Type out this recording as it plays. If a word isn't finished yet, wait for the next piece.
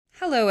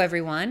Hello,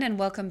 everyone, and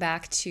welcome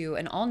back to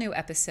an all-new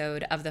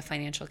episode of The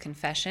Financial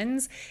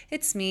Confessions.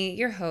 It's me,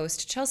 your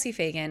host, Chelsea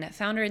Fagan,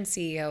 founder and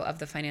CEO of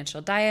The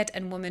Financial Diet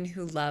and woman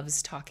who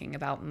loves talking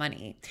about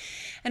money.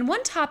 And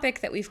one topic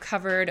that we've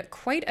covered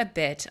quite a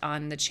bit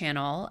on the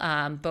channel,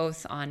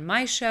 both on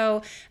my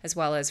show, as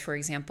well as, for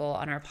example,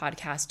 on our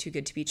podcast, Too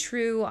Good to Be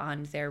True,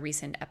 on their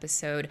recent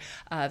episode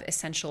of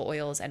Essential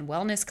Oils and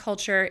Wellness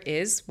Culture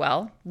is,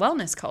 well,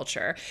 wellness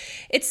culture.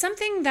 It's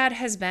something that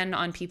has been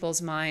on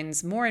people's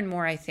minds more and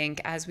more, I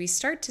think, as we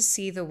start to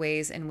see the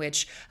ways in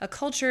which a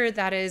culture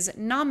that is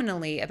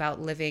nominally about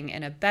living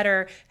in a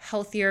better,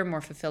 healthier, more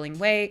fulfilling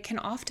way can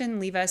often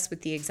leave us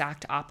with the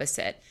exact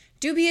opposite.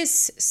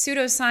 Dubious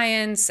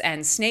pseudoscience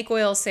and snake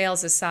oil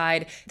sales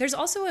aside, there's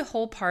also a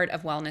whole part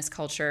of wellness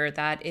culture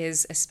that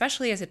is,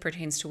 especially as it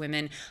pertains to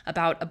women,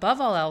 about, above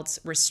all else,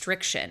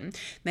 restriction.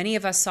 Many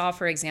of us saw,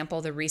 for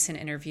example, the recent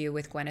interview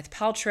with Gwyneth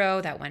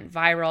Paltrow that went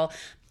viral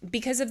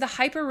because of the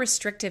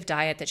hyper-restrictive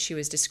diet that she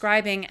was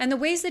describing and the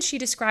ways that she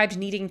described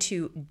needing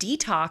to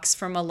detox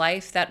from a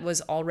life that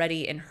was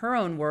already, in her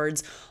own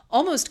words,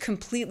 almost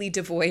completely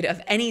devoid of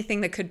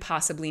anything that could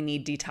possibly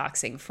need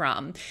detoxing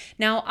from.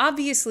 Now,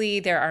 obviously,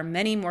 there are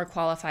many more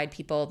qualified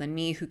people than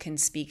me who can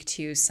speak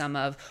to some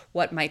of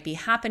what might be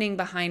happening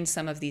behind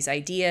some of these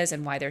ideas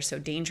and why they're so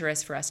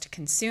dangerous for us to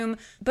consume.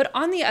 But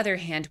on the other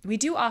hand, we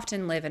do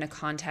often live in a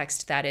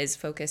context that is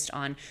focused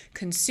on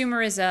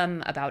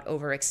consumerism, about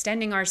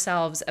overextending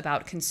ourselves,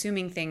 about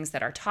consuming things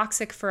that are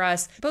toxic for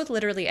us, both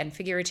literally and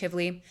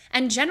figuratively,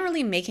 and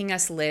generally making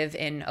us live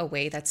in a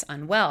way that's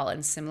unwell.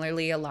 And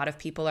similarly, a lot of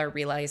people are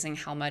realizing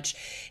how much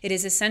it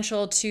is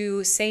essential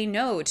to say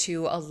no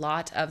to a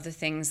lot of the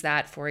things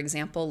that, for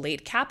example,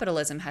 late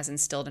capitalism has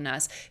instilled in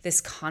us. This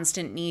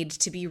constant need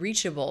to be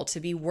reachable, to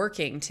be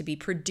working, to be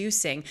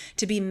producing,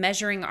 to be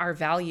measuring our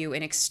value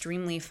in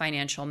extremely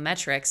financial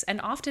metrics,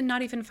 and often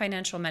not even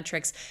financial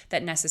metrics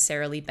that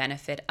necessarily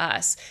benefit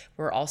us.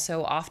 We're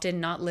also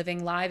often not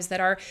living lives that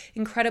are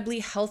incredibly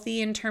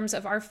healthy in terms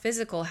of our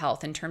physical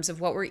health, in terms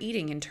of what we're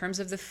eating, in terms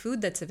of the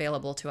food that's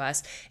available to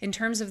us, in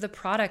terms of the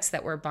products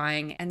that we're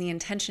buying, and the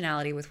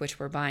intentionality with which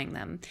we're buying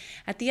them.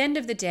 At the end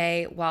of the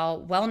day, while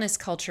wellness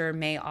culture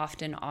may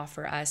often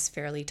offer us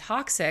fairly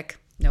toxic,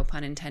 no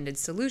pun intended,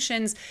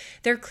 solutions,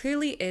 there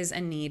clearly is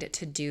a need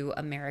to do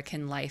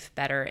American life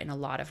better in a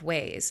lot of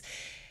ways.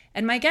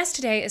 And my guest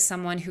today is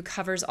someone who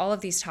covers all of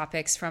these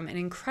topics from an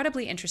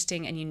incredibly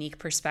interesting and unique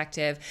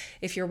perspective.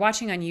 If you're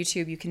watching on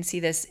YouTube, you can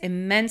see this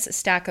immense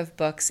stack of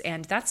books,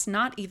 and that's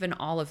not even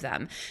all of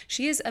them.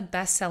 She is a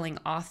best-selling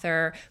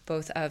author,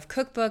 both of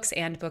cookbooks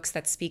and books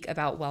that speak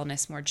about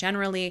wellness more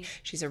generally.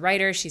 She's a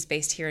writer. She's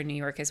based here in New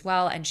York as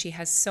well, and she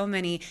has so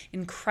many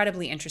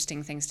incredibly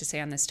interesting things to say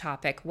on this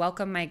topic.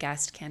 Welcome, my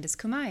guest, Candice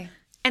Kumai.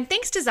 And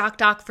thanks to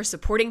ZocDoc for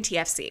supporting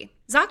TFC.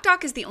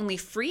 ZocDoc is the only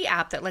free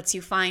app that lets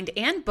you find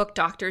and book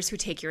doctors who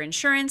take your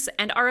insurance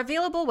and are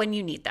available when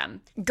you need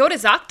them. Go to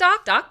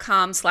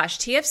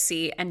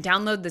ZocDoc.com/TFC and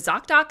download the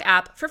ZocDoc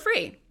app for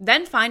free.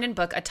 Then find and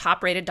book a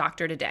top-rated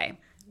doctor today.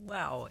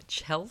 Wow,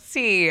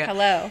 Chelsea.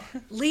 Hello.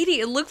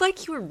 Lady, it looked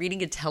like you were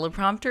reading a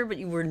teleprompter, but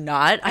you were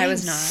not. I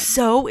was not.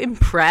 So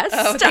impressed.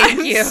 Oh,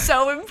 thank you. I'm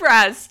so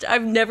impressed.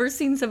 I've never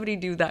seen somebody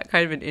do that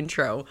kind of an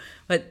intro.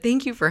 But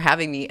thank you for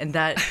having me. And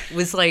that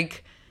was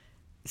like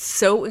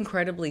so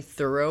incredibly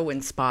thorough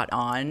and spot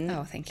on.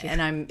 Oh, thank you.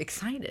 And I'm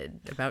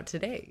excited about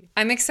today.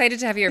 I'm excited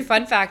to have your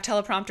fun fact.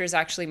 Teleprompters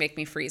actually make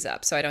me freeze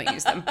up, so I don't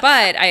use them.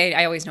 But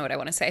I always know what I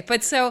want to say.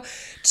 But so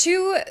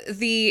to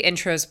the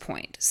intro's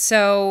point.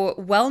 So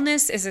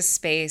wellness is a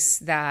space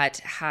that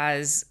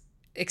has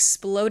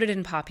exploded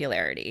in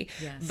popularity,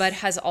 yes, but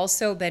has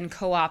also been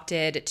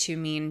co-opted to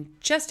mean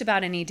just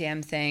about any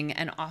damn thing,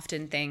 and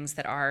often things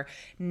that are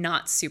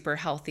not super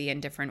healthy in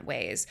different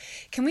ways.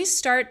 Can we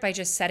start by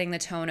just setting the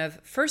tone of,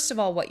 first of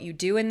all, what you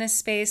do in this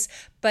space,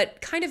 but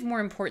kind of more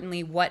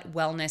importantly, what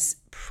wellness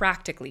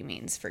practically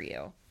means for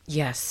you?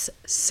 Yes.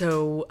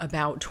 So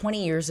about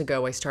 20 years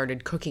ago, I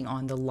started cooking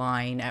on the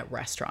line at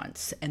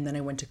restaurants. And then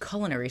I went to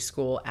culinary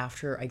school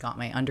after I got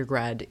my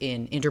undergrad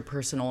in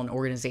interpersonal and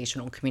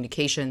organizational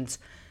communications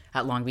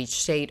at Long Beach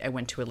State. I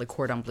went to a Le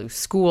Cordon Bleu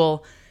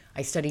school.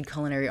 I studied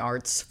culinary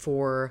arts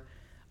for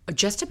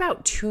just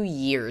about 2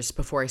 years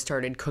before I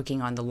started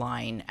cooking on the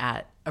line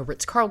at a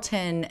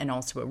Ritz-Carlton and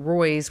also at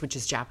Roy's, which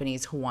is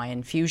Japanese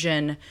Hawaiian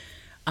fusion.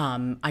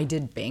 I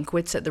did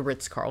banquets at the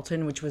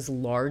Ritz-Carlton, which was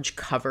large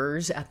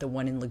covers at the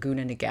one in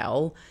Laguna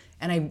Niguel.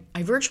 And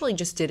I virtually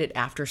just did it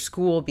after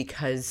school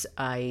because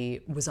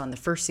I was on the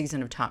first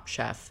season of Top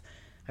Chef.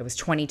 I was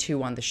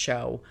 22 on the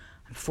show.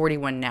 I'm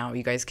 41 now.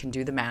 You guys can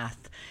do the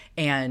math.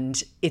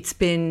 And it's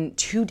been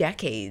 2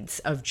 decades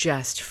of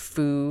just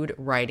food,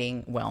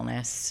 writing,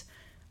 wellness.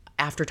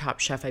 After Top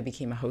Chef, I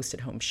became a host at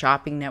Home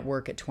Shopping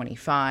Network at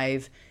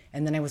 25.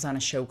 And then I was on a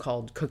show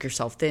called Cook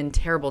Yourself Thin.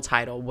 Terrible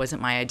title.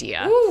 Wasn't my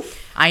idea.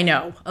 Oof. I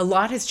know. A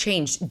lot has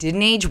changed.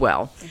 Didn't age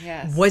well.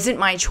 Yes. Wasn't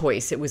my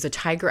choice. It was a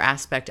Tiger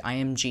Aspect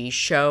IMG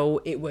show.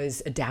 It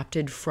was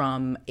adapted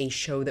from a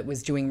show that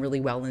was doing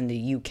really well in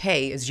the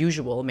UK. As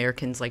usual,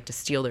 Americans like to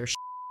steal their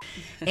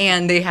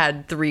And they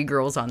had 3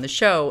 girls on the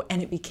show,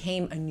 and it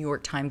became a New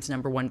York Times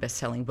 #1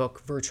 best-selling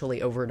book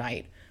virtually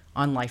overnight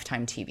on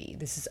Lifetime TV.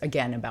 This is,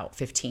 again, about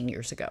 15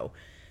 years ago.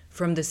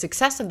 From the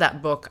success of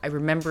that book, I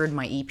remembered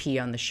my EP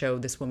on the show.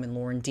 This woman,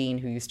 Lauren Dean,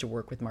 who used to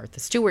work with Martha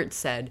Stewart,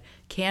 said,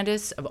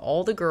 "Candace, of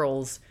all the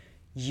girls,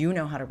 you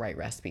know how to write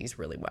recipes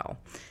really well."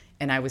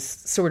 And I was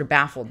sort of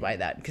baffled by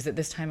that because at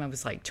this time I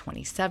was like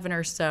 27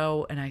 or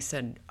so. And I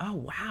said, oh,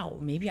 wow,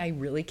 maybe I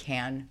really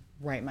can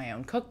write my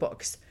own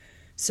cookbooks.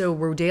 So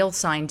Rodale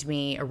signed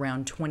me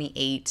around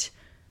 28.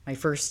 My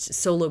first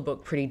solo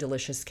book, Pretty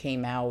Delicious,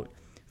 came out,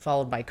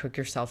 followed by Cook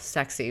Yourself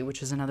Sexy,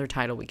 which is another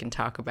title we can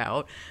talk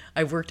about.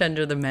 I've worked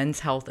under the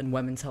Men's Health and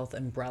Women's Health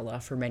umbrella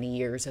for many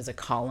years as a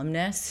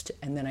columnist,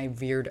 and then I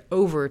veered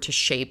over to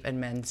Shape and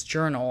Men's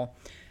Journal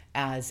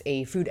as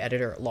a food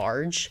editor at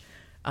large.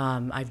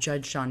 I've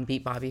judged on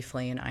Beat Bobby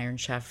Flay and Iron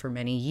Chef for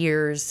many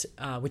years,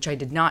 which I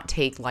did not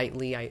take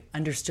lightly. I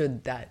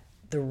understood that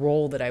the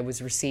role that I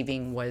was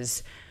receiving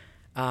was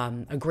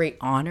a great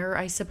honor,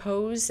 I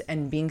suppose,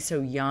 and being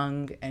so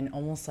young and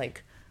almost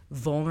like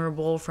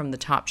vulnerable from the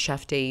Top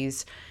Chef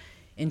days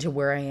into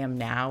where I am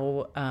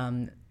now,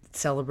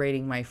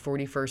 celebrating my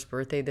 41st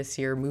birthday this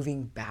year,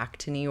 moving back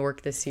to New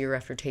York this year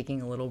after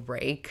taking a little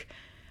break,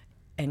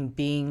 and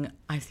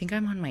I think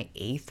I'm on my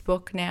 8th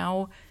book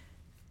now.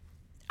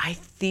 I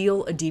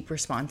feel a deep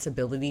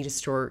responsibility to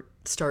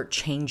start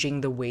changing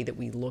the way that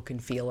we look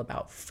and feel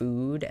about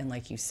food. And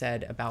like you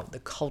said, about the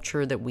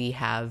culture that we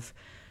have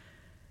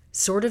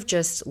sort of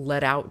just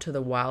let out to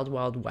the wild,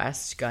 wild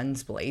west,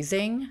 guns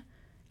blazing.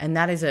 And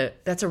that's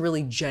a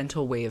really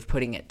gentle way of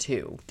putting it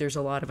too. There's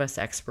a lot of us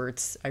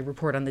experts. I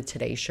report on the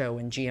Today Show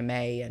and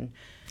GMA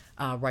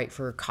and write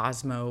for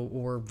Cosmo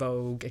or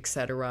Vogue,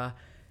 etc.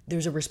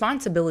 There's a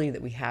responsibility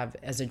that we have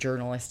as a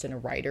journalist and a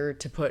writer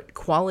to put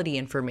quality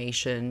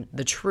information,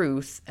 the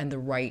truth, and the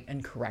right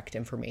and correct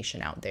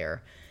information out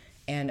there.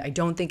 And I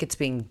don't think it's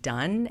being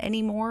done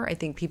anymore. I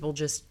think people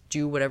just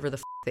do whatever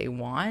the they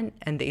want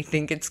and they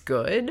think it's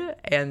good.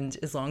 And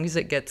as long as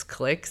it gets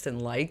clicks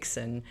and likes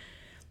and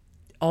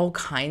all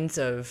kinds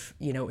of,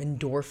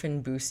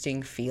 endorphin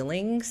boosting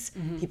feelings,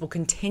 people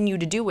continue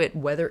to do it,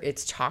 whether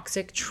it's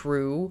toxic,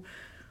 true,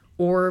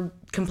 or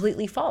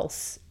completely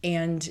false.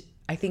 And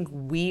I think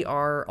we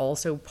are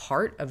also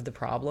part of the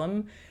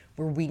problem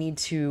where we need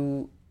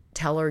to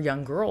tell our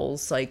young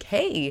girls, like,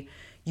 hey,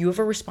 you have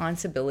a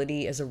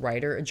responsibility as a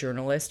writer, a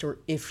journalist, or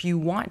if you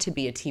want to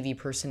be a TV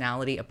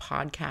personality, a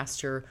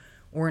podcaster,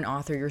 or an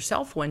author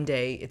yourself one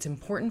day, it's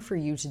important for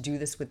you to do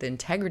this with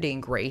integrity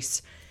and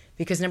grace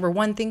because, number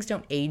one, things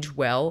don't age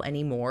well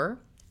anymore.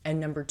 And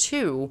number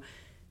two,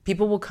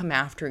 people will come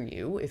after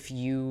you if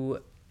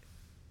you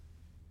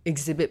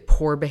exhibit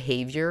poor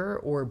behavior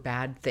or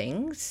bad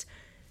things.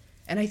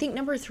 And I think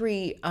number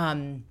three,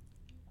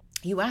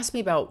 you asked me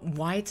about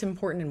why it's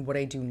important and what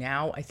I do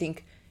now. I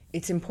think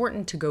it's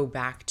important to go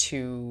back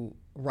to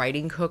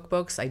writing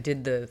cookbooks. I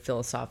did the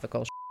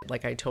philosophical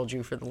like I told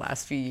you for the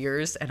last few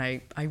years, and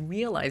I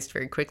realized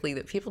very quickly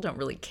that people don't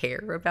really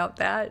care about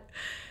that.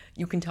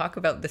 You can talk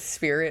about the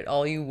spirit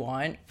all you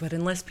want, but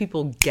unless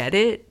people get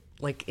it,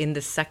 like in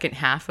the second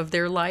half of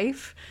their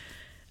life,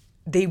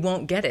 they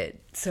won't get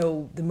it.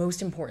 So the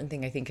most important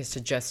thing I think is to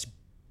just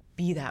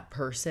be that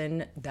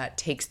person that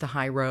takes the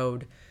high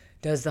road,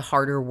 does the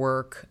harder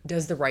work,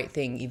 does the right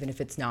thing, even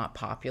if it's not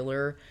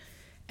popular.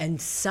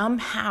 And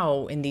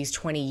somehow in these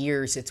 20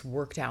 years, it's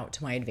worked out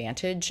to my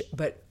advantage.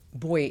 But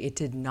boy, it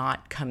did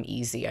not come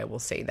easy. I will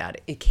say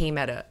that. It came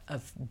at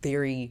a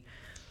very,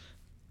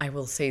 I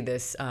will say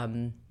this,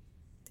 an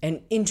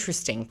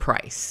interesting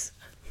price.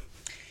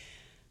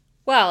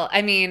 Well,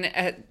 I mean,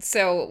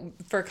 so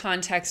for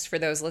context for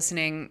those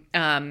listening,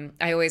 I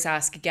always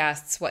ask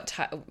guests what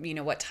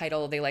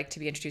title they like to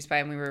be introduced by,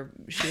 and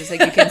she was like,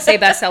 "You can say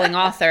best-selling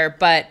author,"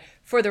 but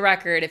for the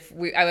record,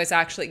 I was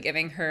actually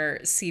giving her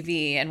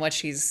CV and what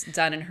she's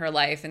done in her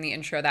life in the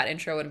intro, that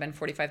intro would have been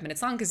 45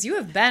 minutes long because you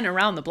have been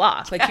around the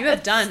block, like you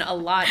have done a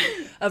lot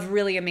of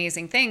really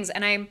amazing things,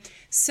 and I'm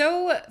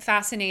so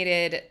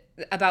fascinated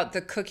about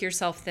the cook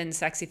yourself thin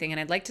sexy thing, and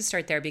I'd like to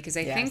start there because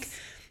I think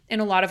in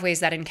a lot of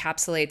ways that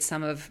encapsulates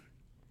some of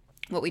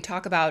what we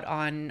talk about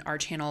on our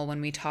channel when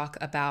we talk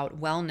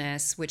about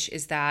wellness, which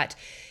is that,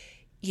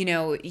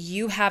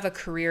 you have a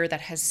career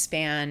that has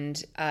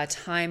spanned a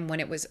time when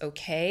it was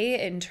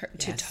okay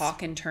to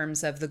talk in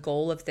terms of the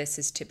goal of this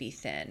is to be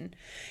thin.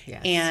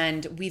 Yes.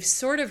 And we've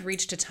sort of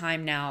reached a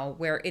time now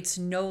where it's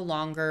no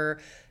longer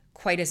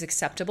quite as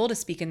acceptable to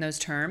speak in those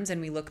terms,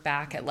 and we look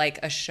back at like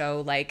a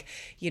show like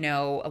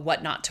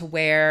What Not to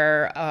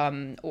Wear,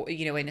 or,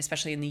 and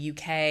especially in the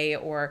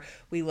UK, or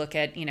we look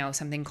at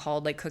something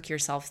called like Cook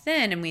Yourself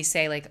Thin, and we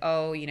say like,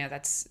 oh,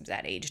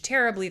 that aged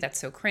terribly, that's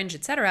so cringe,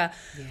 etc.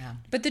 Yeah.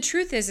 But the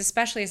truth is,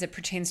 especially as it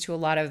pertains to a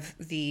lot of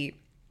the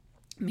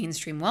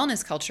mainstream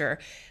wellness culture,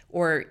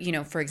 or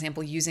for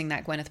example, using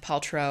that Gwyneth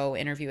Paltrow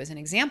interview as an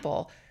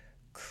example,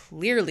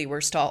 clearly we're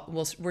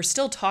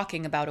still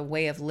talking about a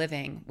way of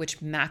living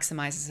which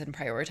maximizes and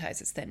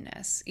prioritizes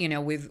thinness.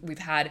 We've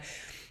had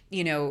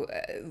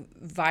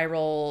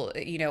viral,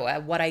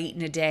 What I Eat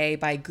in a Day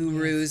by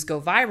gurus go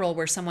viral,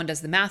 where someone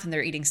does the math and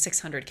they're eating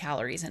 600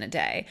 calories in a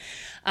day.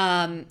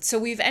 So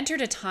we've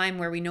entered a time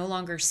where we no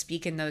longer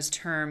speak in those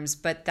terms,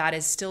 but that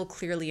is still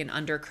clearly an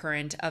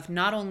undercurrent of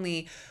not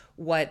only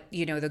what,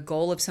 the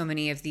goal of so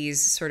many of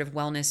these sort of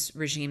wellness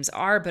regimes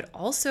are, but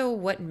also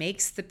what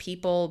makes the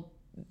people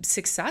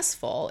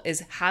successful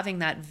is having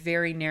that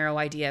very narrow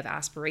idea of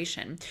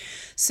aspiration.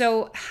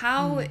 So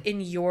how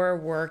in your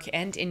work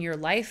and in your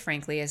life,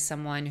 frankly, as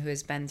someone who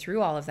has been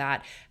through all of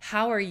that,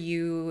 how are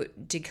you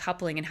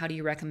decoupling, and how do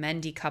you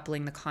recommend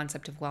decoupling the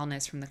concept of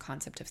wellness from the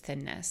concept of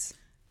thinness?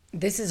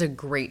 This is a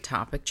great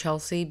topic,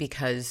 Chelsea,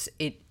 because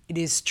it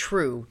is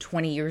true.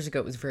 20 years ago,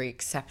 it was very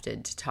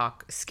accepted to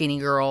talk skinny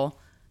girl,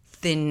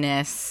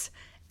 thinness,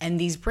 and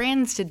these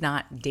brands did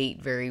not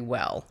date very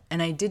well.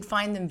 And I did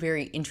find them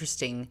very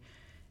interesting.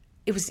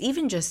 It was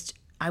even just,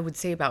 I would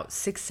say, about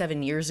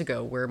 6-7 years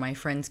ago, where my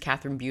friends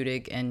Catherine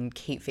Budig and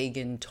Kate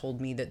Fagan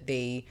told me that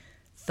they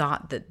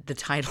thought that the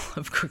title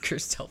of Cook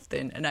Yourself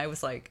Thin, and I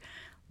was like,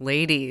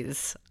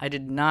 ladies, I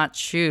did not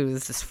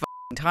choose this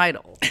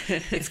title.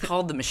 It's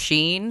called The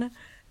Machine,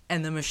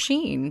 and The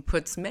Machine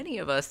puts many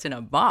of us in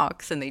a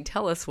box, and they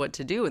tell us what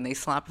to do, and they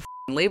slap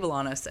a label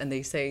on us, and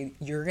they say,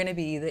 you're going to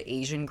be the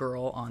Asian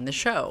girl on the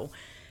show.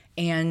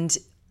 And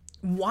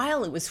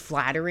while it was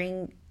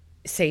flattering,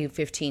 say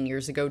 15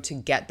 years ago, to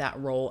get that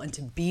role and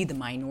to be the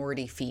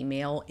minority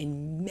female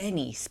in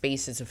many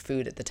spaces of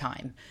food at the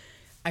time,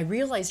 I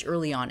realized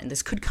early on, and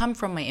this could come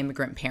from my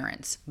immigrant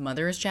parents.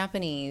 Mother is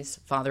Japanese,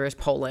 father is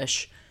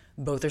Polish.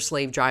 Both are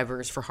slave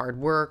drivers for hard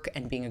work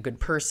and being a good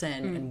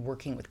person and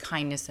working with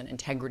kindness and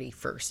integrity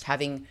first,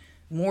 having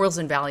morals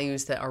and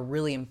values that are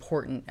really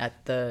important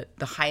at the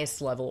highest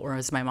level, or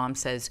as my mom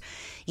says,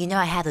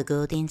 I have a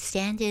golden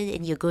standard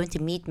and you're going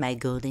to meet my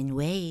golden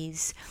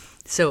ways.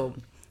 So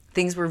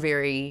things were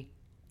very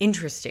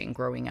interesting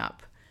growing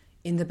up.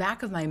 In the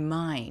back of my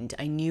mind,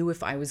 I knew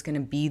if I was going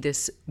to be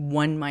this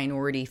one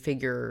minority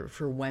figure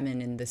for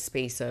women in the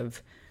space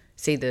of,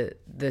 say,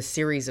 the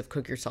series of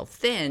Cook Yourself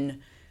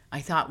Thin, I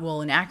thought,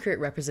 well, an accurate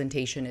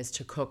representation is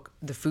to cook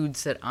the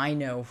foods that I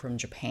know from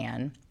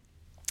Japan,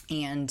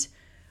 and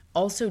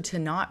also to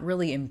not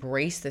really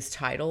embrace this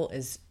title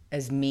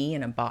as me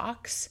in a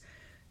box.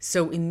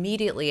 So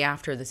immediately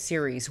after the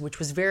series, which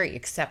was very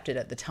accepted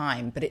at the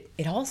time, but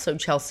it also,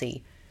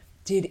 Chelsea,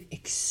 did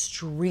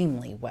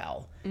extremely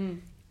well.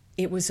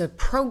 It was a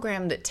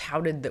program that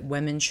touted that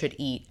women should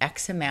eat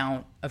X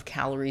amount of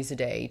calories a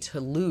day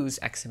to lose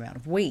X amount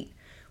of weight,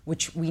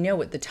 which we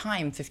know at the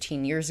time,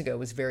 15 years ago,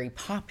 was very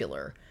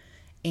popular.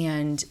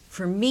 And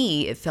for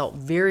me, it felt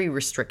very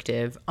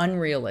restrictive,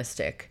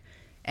 unrealistic.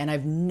 And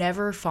I've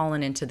never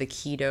fallen into the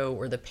keto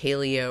or the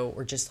paleo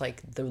or just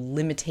like the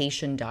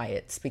limitation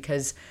diets,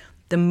 because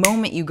the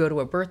moment you go to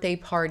a birthday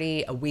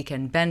party, a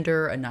weekend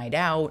bender, a night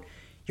out,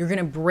 you're going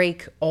to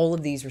break all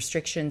of these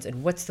restrictions.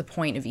 And what's the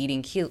point of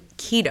eating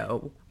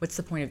keto? What's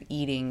the point of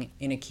eating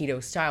in a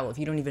keto style if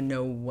you don't even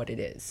know what it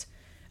is?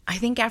 I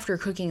think after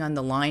cooking on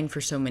the line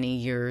for so many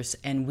years,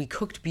 and we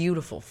cooked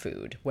beautiful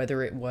food,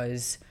 whether it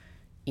was,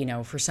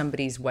 for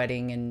somebody's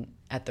wedding and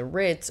at the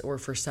Ritz or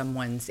for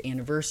someone's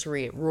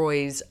anniversary at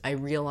Roy's, I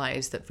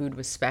realized that food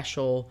was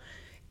special.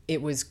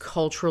 It was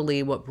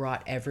culturally what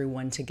brought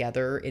everyone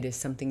together. It is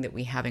something that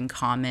we have in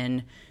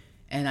common.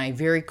 And I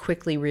very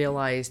quickly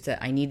realized that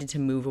I needed to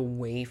move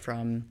away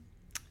from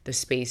the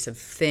space of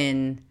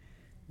thin,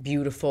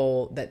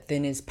 beautiful, that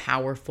thin is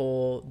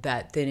powerful,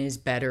 that thin is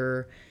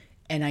better.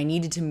 And I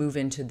needed to move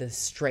into the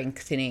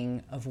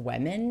strengthening of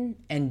women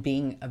and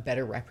being a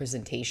better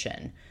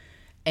representation.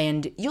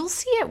 And you'll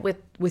see it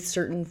with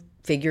certain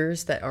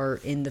figures that are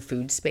in the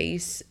food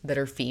space that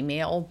are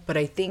female. But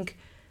I think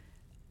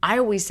I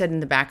always said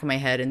in the back of my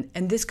head,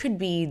 and this could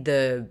be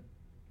the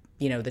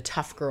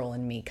tough girl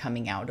in me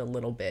coming out a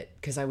little bit,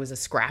 because I was a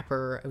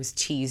scrapper. I was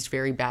teased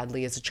very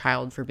badly as a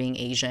child for being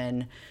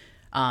Asian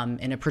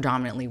in a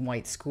predominantly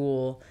white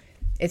school.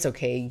 It's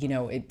okay.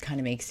 It kind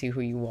of makes you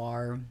who you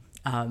are.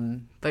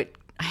 But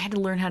I had to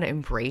learn how to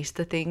embrace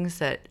the things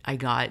that I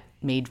got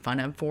made fun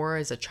of for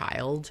as a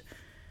child.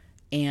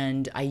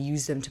 And I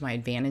used them to my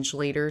advantage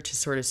later to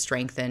sort of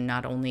strengthen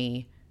not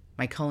only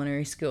my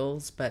culinary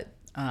skills, but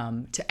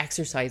to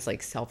exercise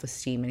like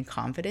self-esteem and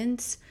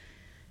confidence.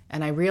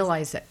 And I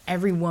realized that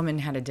every woman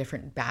had a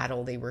different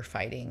battle they were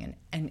fighting,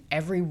 and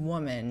every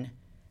woman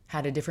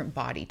had a different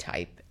body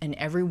type, and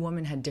every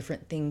woman had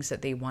different things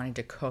that they wanted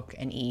to cook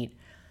and eat.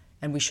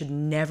 And we should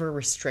never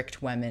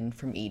restrict women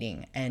from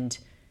eating. And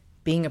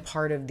being a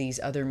part of these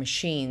other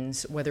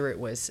machines, whether it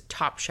was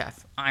Top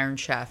Chef, Iron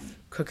Chef,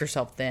 Cook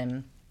Yourself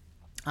Thin,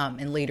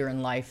 and later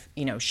in life,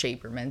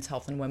 Shape or Men's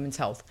Health and Women's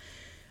Health,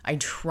 I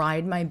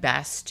tried my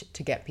best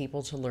to get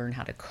people to learn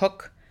how to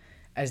cook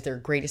as their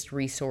greatest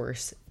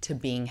resource to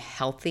being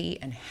healthy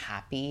and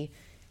happy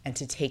and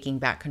to taking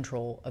back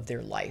control of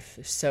their life.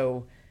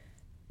 So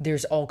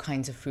there's all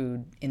kinds of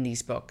food in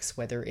these books,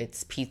 whether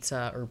it's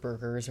pizza or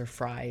burgers or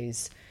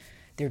fries.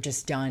 They're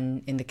just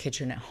done in the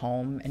kitchen at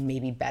home and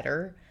maybe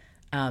better.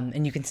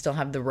 And you can still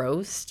have the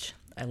roast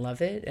I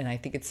love it. And I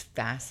think it's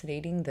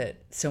fascinating that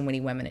so many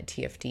women at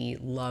TFD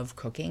love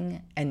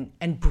cooking,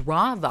 and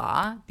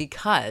brava,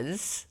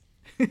 because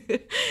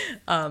it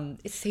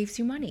saves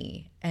you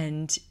money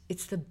and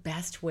it's the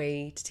best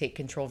way to take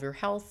control of your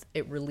health.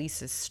 It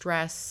releases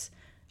stress,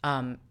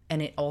 and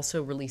it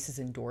also releases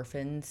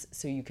endorphins.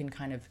 So you can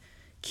kind of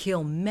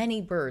kill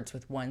many birds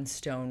with one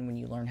stone when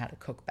you learn how to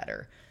cook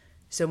better.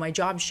 So my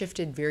job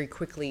shifted very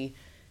quickly,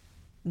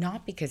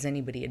 not because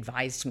anybody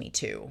advised me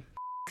to.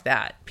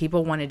 That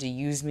people wanted to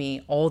use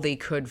me all they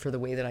could for the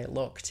way that I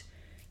looked.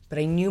 But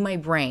I knew my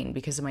brain,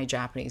 because of my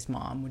Japanese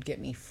mom, would get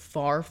me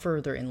far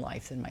further in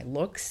life than my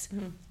looks.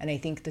 And I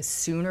think the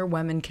sooner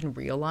women can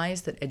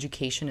realize that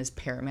education is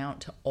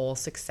paramount to all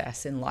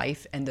success in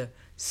life, and the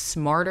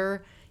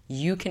smarter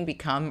you can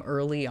become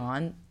early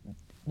on,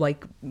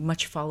 like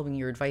much following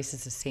your advice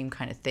is the same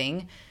kind of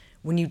thing.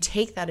 When you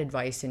take that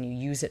advice and you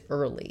use it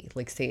early,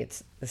 like say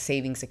it's the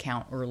savings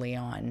account early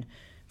on,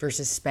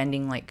 versus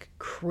spending like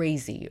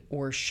crazy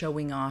or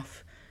showing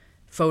off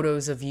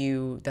photos of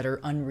you that are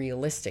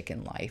unrealistic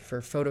in life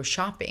or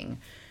photoshopping.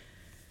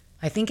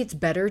 I think it's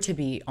better to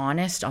be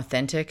honest,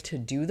 authentic, to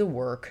do the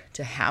work,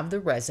 to have the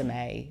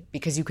resume,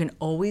 because you can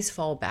always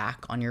fall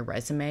back on your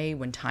resume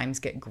when times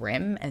get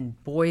grim,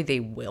 and boy, they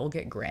will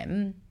get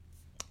grim.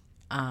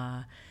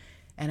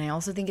 And I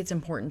also think it's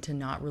important to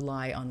not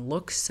rely on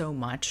looks so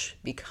much,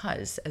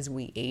 because as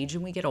we age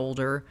and we get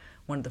older,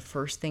 one of the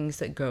first things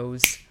that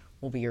goes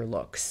will be your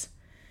looks.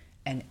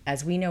 And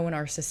as we know in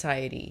our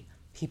society,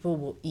 people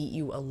will eat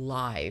you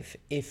alive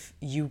if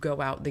you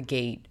go out the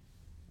gate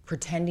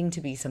pretending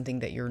to be something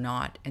that you're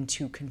not, and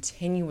to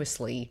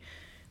continuously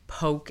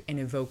poke and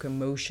evoke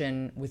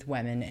emotion with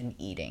women and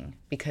eating,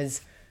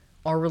 because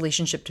our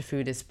relationship to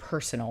food is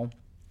personal.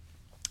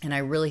 And I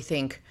really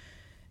think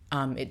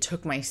it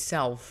took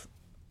myself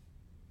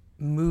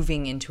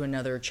moving into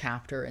another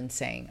chapter and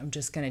saying, I'm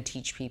just going to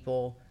teach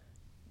people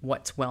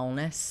what's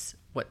wellness,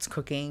 what's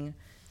cooking,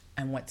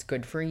 and what's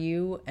good for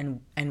you.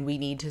 And we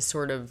need to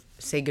sort of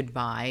say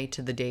goodbye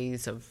to the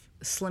days of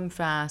Slim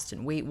Fast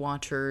and Weight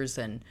Watchers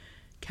and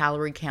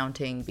calorie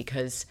counting,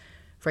 because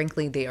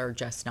frankly, they are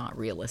just not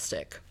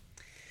realistic.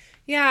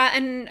 Yeah.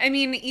 And I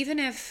mean, even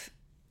if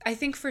I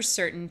think for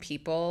certain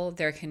people,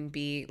 there can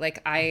be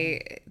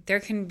there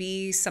can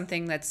be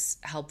something that's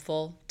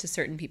helpful to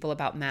certain people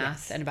about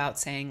math, yes, and about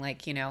saying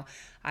like, you know,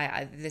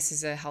 I this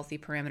is a healthy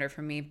parameter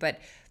for me,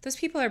 but those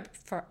people are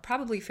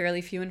probably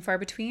fairly few and far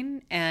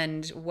between.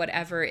 And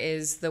whatever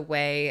is the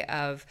way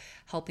of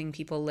helping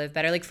people live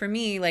better, like for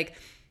me, like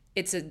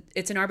it's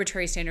an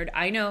arbitrary standard.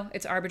 I know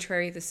it's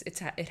arbitrary.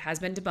 It has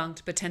been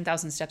debunked, but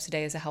 10,000 steps a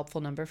day is a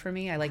helpful number for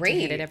me. I like to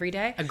hit it every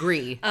day.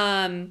 Agree.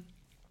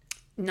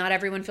 Not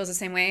everyone feels the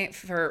same way.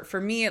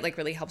 For me, it like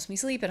really helps me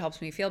sleep. It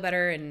helps me feel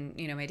better in,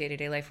 you know, my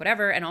day-to-day life,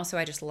 whatever. And also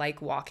I just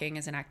like walking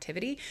as an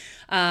activity.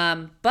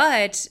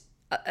 But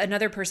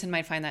another person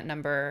might find that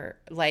number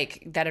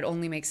like that it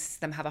only makes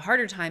them have a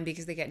harder time,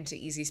 because they get into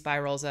easy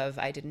spirals of,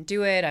 I didn't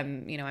do it.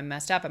 I'm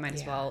messed up. I might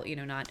as well, you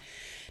know, not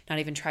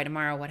even try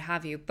tomorrow, what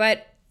have you.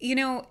 But, you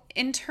know,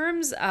 in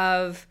terms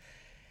of,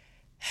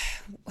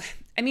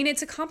 I mean,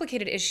 it's a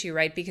complicated issue,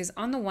 right? Because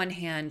on the one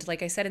hand,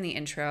 like I said in the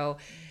intro,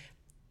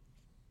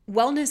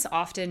 wellness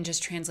often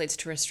just translates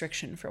to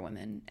restriction for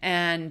women,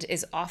 and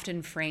is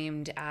often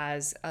framed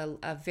as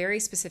a very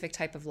specific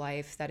type of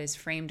life that is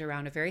framed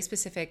around a very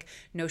specific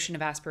notion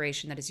of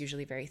aspiration that is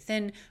usually very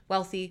thin,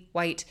 wealthy,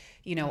 white,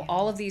 you know,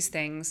 all of these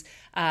things.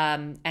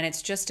 And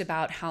it's just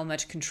about how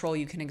much control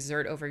you can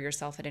exert over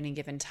yourself at any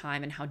given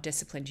time and how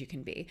disciplined you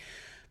can be.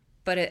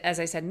 But as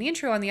I said in the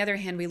intro, on the other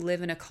hand, we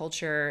live in a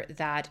culture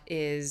that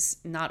is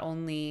not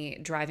only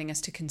driving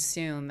us to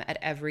consume at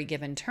every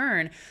given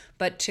turn,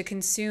 but to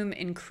consume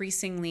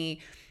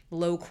increasingly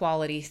low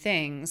quality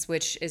things,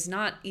 which is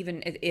not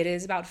even, it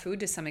is about food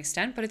to some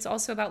extent, but it's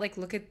also about like,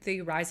 look at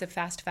the rise of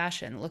fast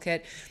fashion. Look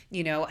at,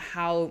 you know,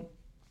 how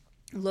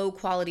low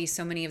quality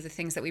so many of the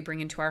things that we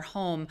bring into our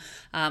home,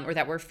 or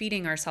that we're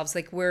feeding ourselves.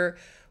 Like we're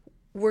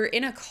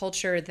in a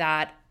culture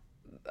that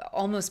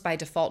almost by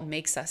default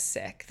makes us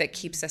sick, that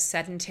keeps us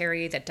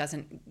sedentary, that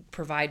doesn't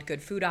provide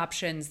good food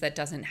options, that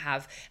doesn't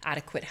have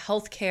adequate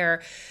health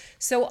care.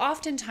 So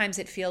oftentimes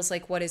it feels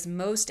like what is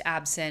most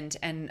absent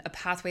and a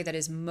pathway that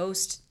is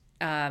most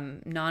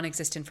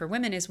non-existent for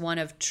women is one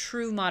of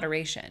true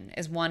moderation,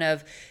 is one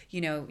of, you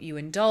know, you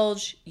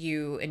indulge,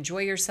 you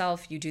enjoy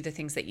yourself, you do the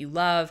things that you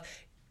love,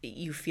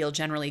 you feel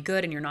generally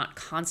good, and you're not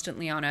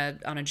constantly on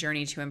a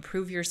journey to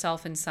improve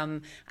yourself in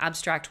some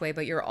abstract way,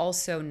 but you're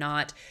also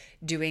not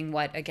doing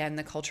what, again,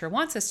 the culture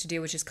wants us to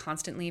do, which is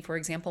constantly, for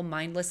example,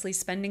 mindlessly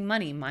spending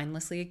money,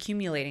 mindlessly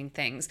accumulating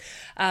things.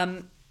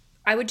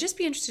 I would just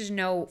be interested to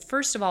know,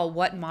 first of all,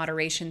 what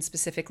moderation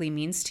specifically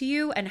means to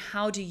you, and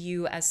how do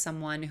you, as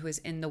someone who is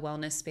in the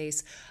wellness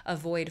space,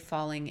 avoid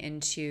falling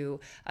into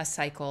a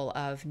cycle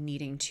of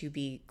needing to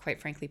be, quite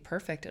frankly,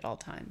 perfect at all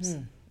times?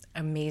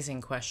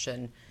 Amazing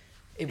question.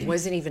 It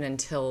wasn't even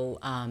until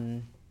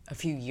a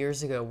few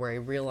years ago where I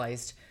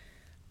realized,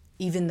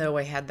 even though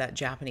I had that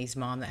Japanese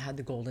mom that had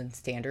the golden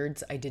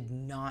standards, I did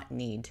not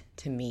need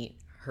to meet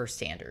her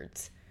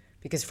standards,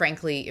 because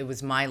frankly, it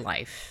was my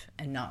life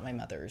and not my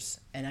mother's.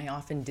 And I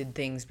often did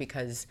things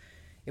because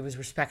it was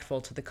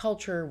respectful to the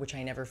culture, which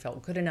I never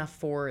felt good enough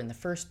for in the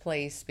first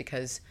place,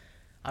 because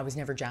I was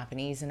never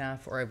Japanese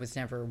enough or I was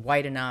never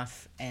white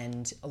enough.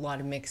 And a lot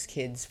of mixed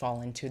kids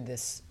fall into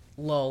this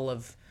lull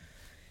of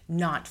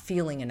not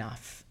feeling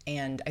enough.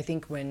 And I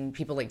think when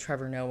people like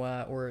Trevor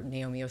Noah or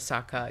Naomi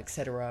Osaka,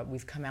 etc.,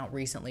 we've come out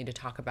recently to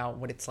talk about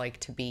what it's like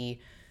to be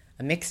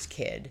a mixed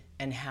kid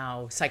and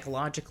how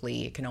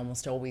psychologically it can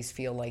almost always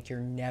feel like you're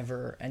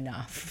never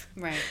enough.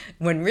 Right.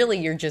 When really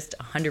you're just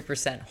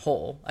 100%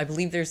 whole. I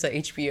believe there's a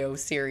HBO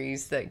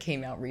series that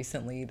came out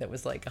recently that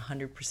was like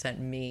 100%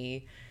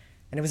 me.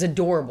 And it was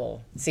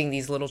adorable seeing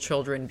these little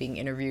children being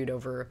interviewed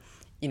over,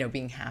 you know,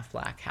 being half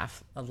black,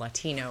 half a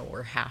Latino,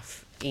 or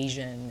half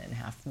Asian and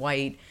half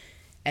white,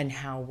 and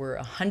how we're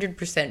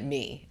 100%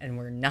 me and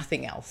we're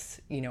nothing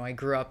else. You know, I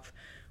grew up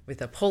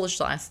with a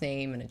Polish last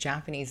name and a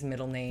Japanese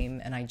middle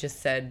name, and I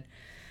just said,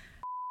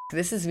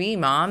 this is me,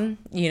 Mom.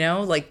 You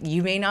know, like,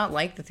 you may not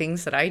like the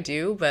things that I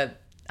do,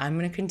 but I'm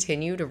going to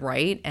continue to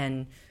write.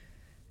 And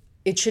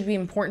it should be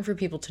important for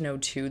people to know,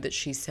 too, that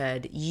she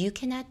said, you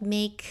cannot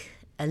make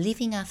a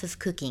living off of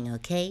cooking,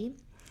 okay?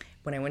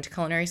 When I went to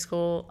culinary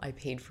school, I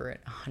paid for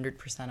it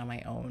 100% on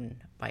my own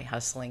by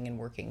hustling and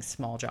working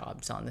small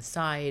jobs on the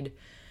side.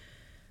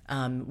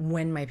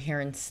 When my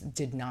parents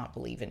did not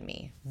believe in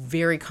me.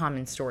 Very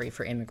common story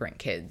for immigrant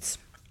kids.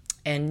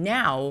 And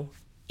now,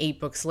 8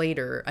 books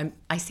later,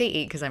 I say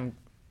 8 because I'm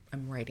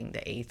writing the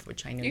 8th,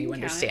 which I know you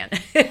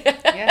understand.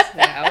 Yes,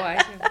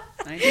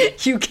 I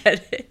do. You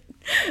get it.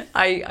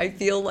 I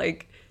feel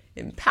like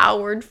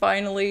empowered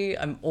finally.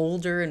 I'm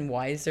older and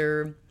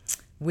wiser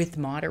with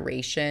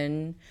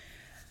moderation.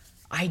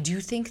 I do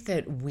think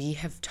that we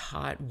have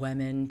taught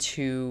women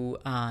to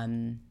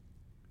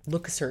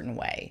look a certain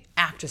way,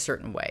 act a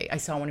certain way. I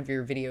saw one of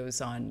your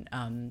videos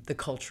on the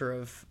culture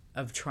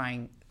of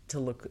trying to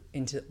look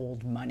into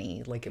old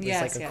money, like it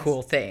was a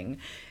cool thing.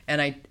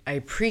 And I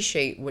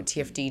appreciate what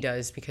TFD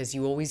does, because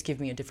you always give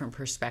me a different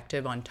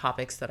perspective on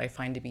topics that I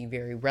find to be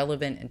very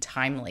relevant and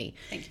timely.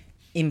 Thank you.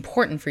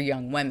 Important for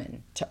young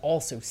women to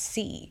also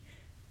see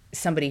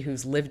somebody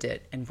who's lived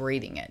it and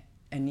braiding it.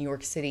 And New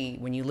York City,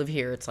 when you live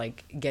here, it's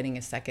like getting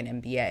a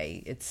second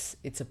MBA.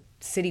 It's a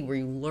city where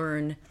you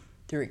learn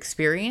through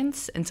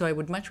experience. And so I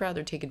would much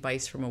rather take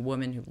advice from a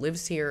woman who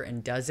lives here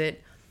and does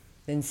it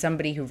than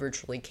somebody who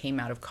virtually came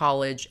out of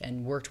college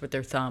and worked with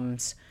their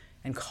thumbs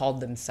and called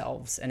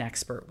themselves an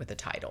expert with a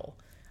title.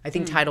 I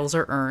think titles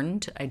are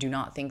earned. I do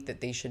not think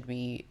that they should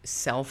be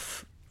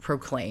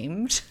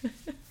self-proclaimed.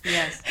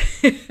 Yes.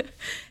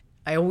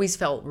 I always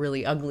felt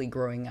really ugly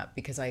growing up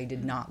because I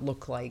did not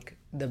look like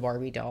the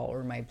Barbie doll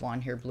or my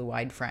blonde hair,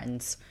 blue-eyed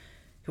friends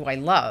who I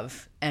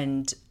love.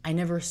 And I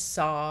never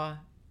saw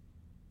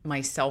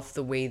myself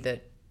the way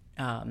that,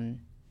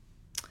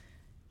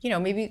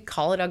 maybe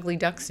call it ugly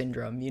duck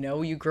syndrome. You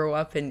know, you grow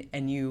up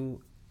and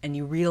you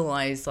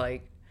realize,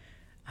 like,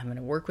 I'm going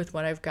to work with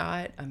what I've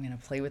got. I'm going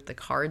to play with the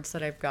cards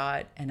that I've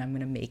got, and I'm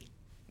going to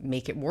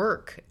make it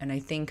work. And I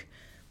think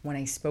when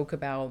I spoke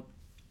about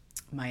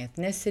my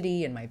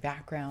ethnicity and my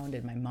background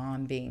and my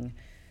mom being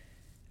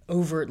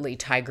overtly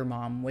tiger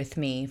mom with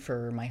me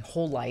for my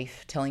whole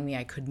life, telling me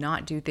I could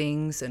not do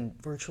things and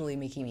virtually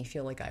making me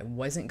feel like I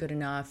wasn't good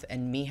enough,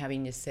 and me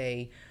having to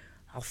say,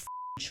 I'll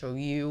show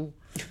you.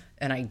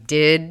 And I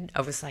did.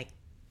 I was like,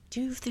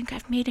 do you think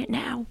I've made it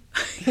now?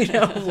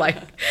 Like,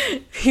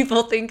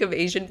 people think of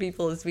Asian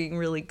people as being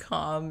really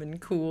calm and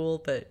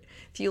cool, but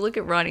if you look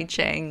at Ronnie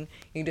Chang,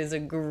 he does a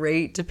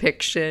great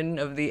depiction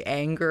of the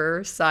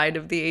anger side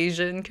of the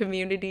Asian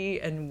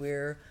community, and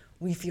where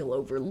we feel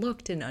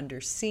overlooked and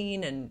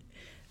underseen and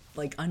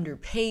like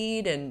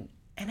underpaid. And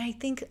I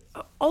think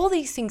all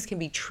these things can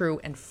be true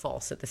and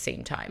false at the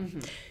same time. Mm-hmm.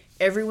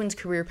 Everyone's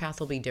career path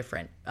will be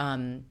different.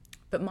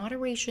 But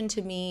moderation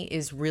to me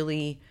is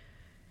really,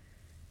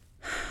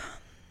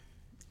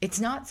 it's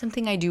not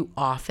something I do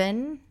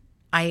often.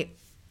 I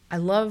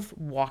love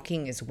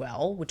walking as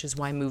well, which is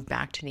why I moved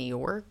back to New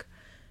York,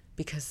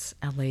 because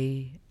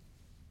LA,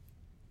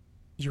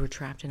 you were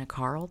trapped in a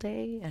car all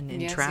day and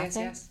in traffic.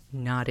 Yes.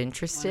 Not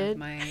interested.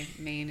 One of my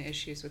main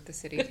issues with the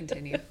city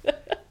continue.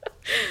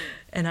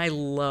 And I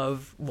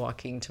love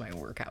walking to my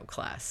workout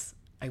class.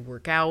 I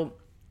work out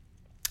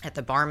at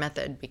the Bar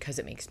Method because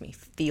it makes me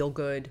feel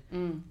good,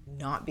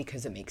 not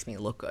because it makes me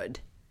look good.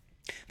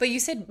 But you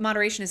said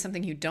moderation is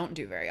something you don't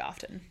do very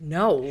often.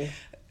 No.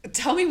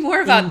 Tell me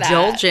more about that.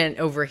 Indulgent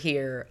over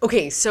here.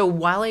 Okay, so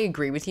while I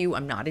agree with you,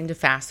 I'm not into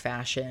fast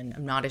fashion.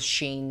 I'm not a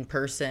Shein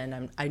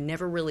person. I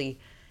never really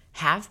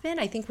have been.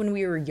 I think when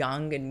we were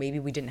young and maybe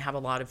we didn't have a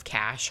lot of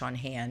cash on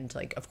hand,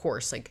 like, of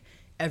course, like,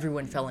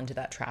 everyone fell into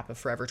that trap of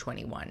Forever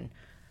 21.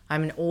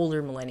 I'm an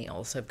older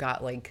millennial, so I've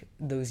got like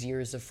those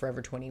years of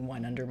Forever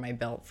 21 under my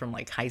belt from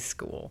like high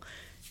school.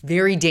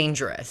 Very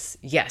dangerous.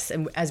 Yes,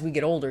 and as we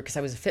get older, because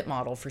I was a fit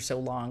model for so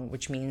long,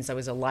 which means I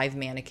was a live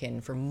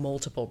mannequin for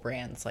multiple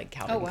brands like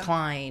Calvin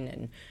Klein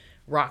and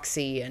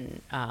Roxy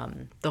and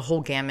the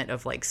whole gamut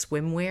of like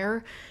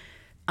swimwear.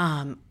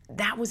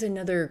 that was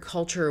another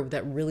culture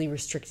that really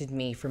restricted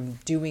me from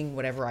doing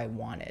whatever I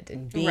wanted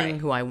and being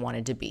who I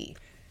wanted to be.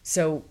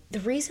 So the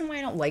reason why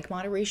I don't like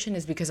moderation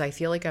is because I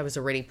feel like I was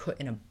already put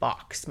in a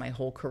box my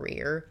whole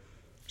career.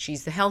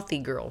 She's the healthy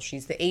girl.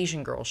 She's the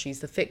Asian girl. She's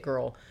the fit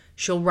girl.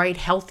 She'll write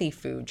healthy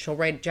food. She'll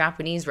write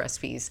Japanese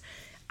recipes.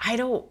 I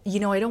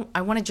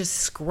want to just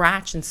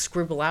scratch and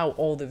scribble out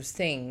all those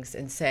things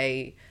and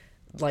say,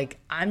 like,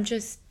 I'm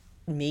just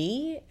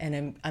me,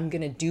 and I'm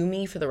going to do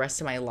me for the rest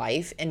of my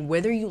life. And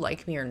whether you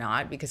like me or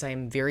not, because I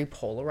am very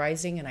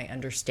polarizing and I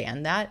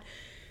understand that,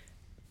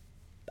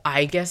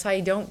 I guess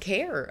I don't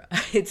care.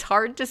 It's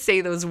hard to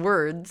say those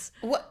words.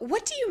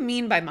 What do you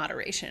mean by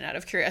moderation, out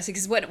of curiosity?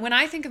 Because when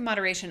I think of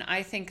moderation,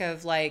 I think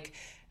of like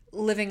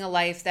living a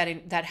life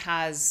that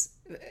has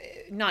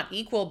not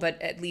equal, but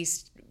at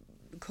least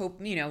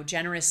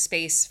generous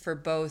space for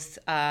both,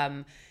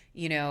 a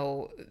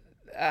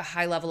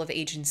high level of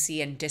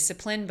agency and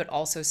discipline, but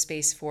also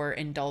space for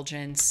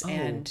indulgence.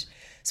 And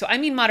so I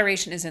mean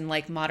moderation is in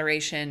like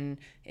moderation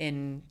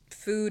in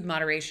food,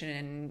 moderation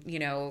in,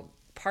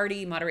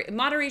 party,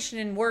 moderation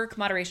in work,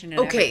 moderation in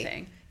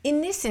everything.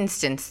 In this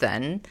instance,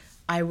 then,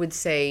 I would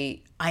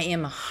say I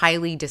am a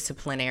highly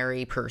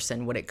disciplinary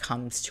person when it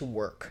comes to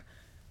work.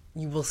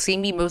 You will see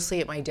me mostly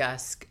at my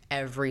desk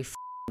every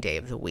day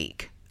of the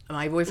week.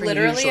 My boyfriend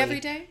literally every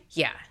day?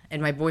 Yeah.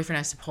 And my boyfriend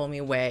has to pull me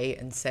away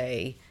and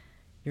say,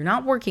 you're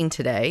not working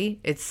today.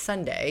 It's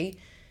Sunday.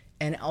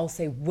 And I'll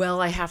say,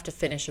 well, I have to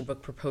finish a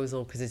book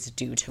proposal because it's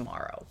due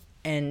tomorrow.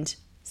 And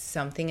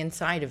something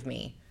inside of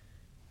me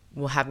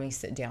will have me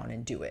sit down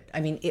and do it. I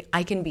mean,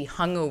 I can be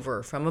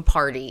hungover from a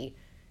party,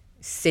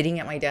 sitting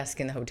at my desk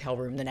in the hotel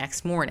room the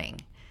next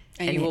morning.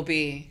 And you will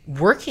be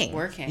working.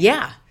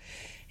 Yeah.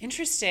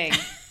 Interesting.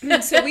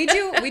 So we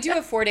do a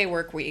 4-day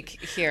work week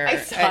here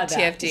at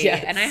TFD.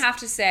 Yes. And I have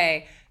to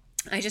say,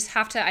 I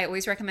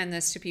always recommend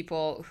this to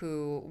people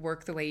who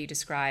work the way you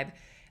describe.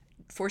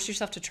 Force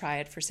yourself to try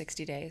it for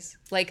 60 days.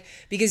 Like,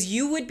 because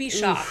you would be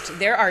shocked. Oof.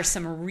 There are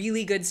some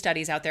really good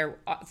studies out there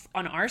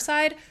on our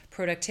side.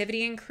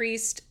 Productivity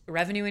increased,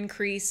 revenue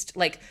increased,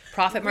 like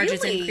profit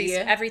margins increased,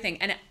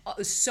 everything. And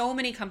so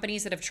many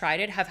companies that have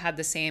tried it have had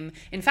the same.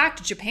 In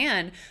fact,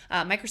 Japan,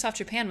 Microsoft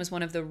Japan was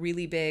one of the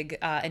really big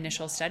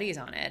initial studies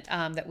on it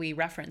that we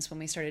referenced when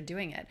we started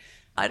doing it.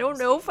 I don't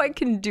know if I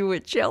can do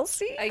it,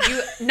 Chelsea.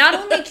 You not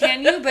only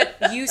can you,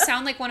 but you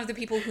sound like one of the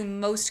people who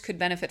most could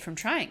benefit from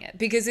trying it,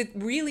 because it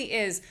really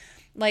is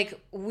like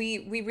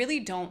we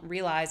really don't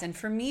realize. And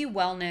for me,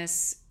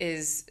 wellness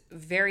is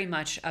very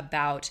much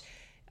about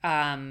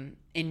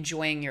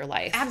enjoying your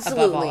life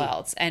above all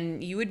else.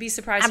 And you would be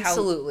surprised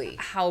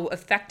how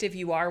effective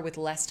you are with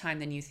less time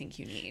than you think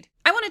you need.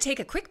 I want to take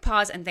a quick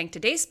pause and thank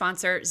today's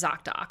sponsor,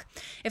 ZocDoc.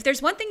 If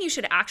there's one thing you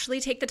should actually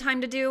take the time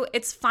to do,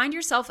 it's find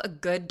yourself a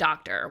good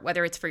doctor,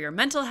 whether it's for your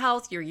mental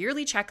health, your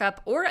yearly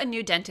checkup, or a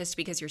new dentist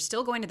because you're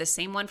still going to the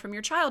same one from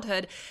your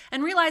childhood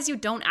and realize you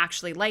don't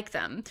actually like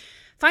them.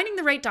 Finding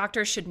the right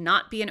doctor should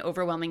not be an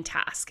overwhelming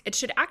task. It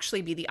should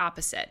actually be the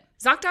opposite.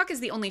 ZocDoc is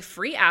the only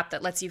free app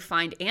that lets you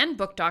find and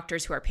book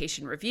doctors who are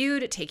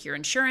patient-reviewed, take your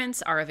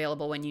insurance, are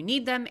available when you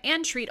need them,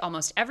 and treat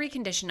almost every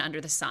condition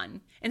under the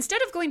sun.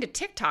 Instead of going to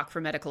TikTok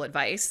for medical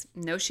advice,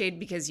 no shade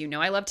because you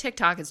know I love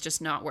TikTok, it's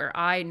just not where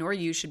I nor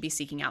you should be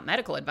seeking out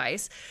medical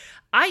advice,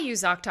 I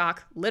use ZocDoc,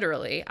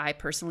 literally, I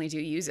personally do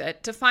use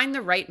it, to find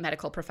the right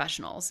medical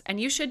professionals, and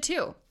you should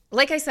too.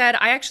 Like I said,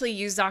 I actually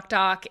use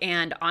ZocDoc,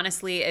 and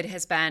honestly, it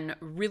has been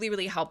really,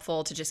 really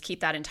helpful to just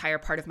keep that entire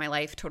part of my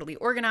life totally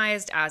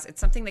organized, as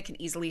it's something that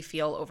can easily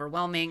feel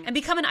overwhelming and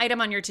become an item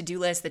on your to-do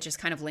list that just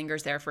kind of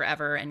lingers there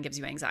forever and gives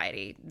you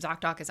anxiety.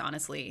 ZocDoc is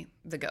honestly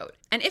the GOAT.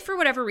 And if for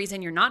whatever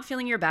reason you're not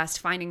feeling your best,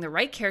 finding the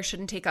right care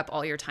shouldn't take up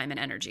all your time and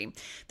energy.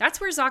 That's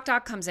where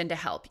ZocDoc comes in to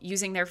help.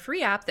 Using their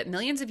free app that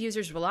millions of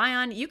users rely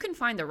on, you can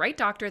find the right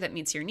doctor that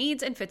meets your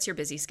needs and fits your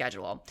busy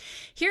schedule.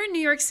 Here in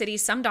New York City,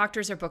 some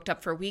doctors are booked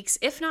up for weeks,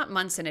 if not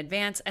months in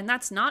advance, and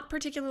that's not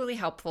particularly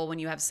helpful when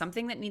you have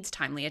something that needs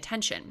timely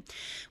attention.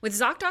 With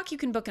ZocDoc, you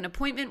can book an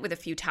appointment with a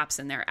few taps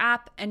in their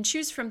app and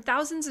choose from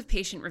thousands of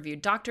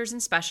patient-reviewed doctors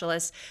and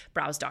specialists,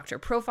 browse doctor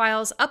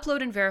profiles,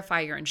 upload and verify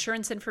your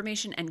insurance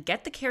information, and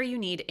get the care you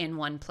need in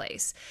one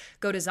place.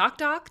 Go to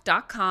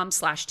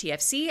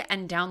ZocDoc.com/TFC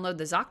and download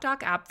the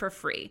ZocDoc app for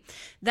free.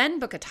 Then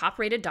book a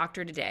top-rated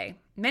doctor today.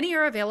 Many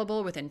are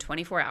available within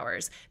 24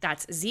 hours.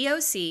 That's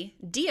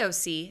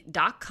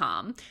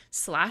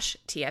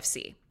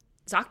ZocDoc.com/TFC.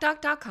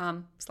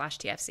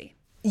 ZocDoc.com/TFC.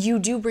 You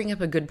do bring up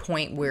a good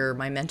point where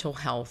my mental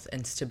health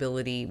and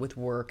stability with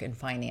work and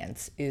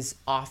finance is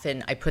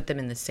often, I put them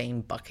in the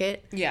same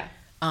bucket. Yeah.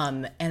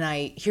 And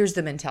here's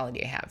the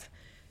mentality I have.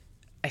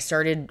 I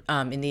started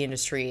in the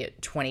industry at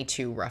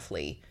 22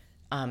 roughly.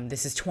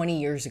 This is 20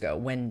 years ago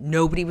when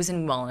nobody was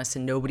in wellness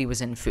and nobody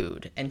was in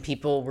food, and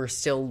people were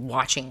still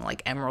watching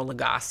like Emeril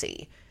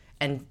Lagasse,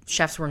 and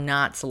chefs were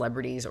not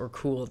celebrities or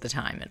cool at the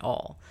time at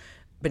all.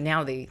 But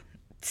now they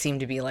seem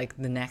to be like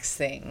the next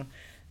thing.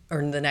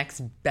 or the next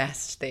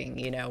best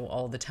thing,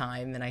 all the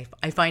time. And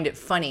I find it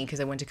funny because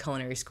I went to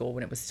culinary school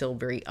when it was still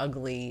very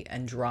ugly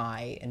and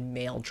dry and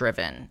male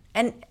driven.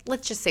 And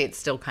let's just say it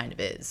still kind of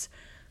is.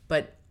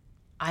 But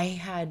I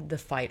had the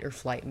fight or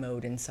flight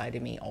mode inside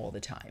of me all the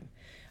time.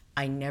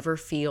 I never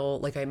feel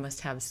like I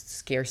must have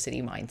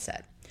scarcity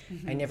mindset.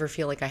 I never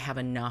feel like I have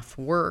enough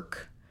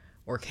work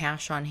or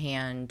cash on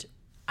hand.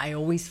 I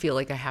always feel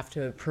like I have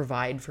to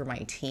provide for my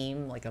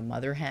team like a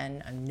mother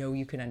hen. I know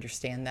you can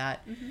understand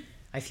that.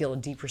 I feel a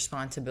deep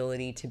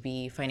responsibility to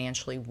be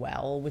financially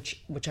well,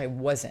 which I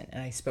wasn't.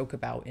 And I spoke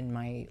about in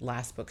my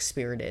last book,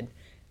 Spirited,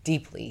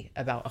 deeply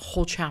about a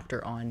whole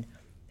chapter on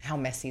how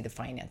messy the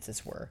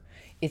finances were.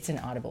 It's an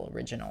Audible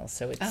original,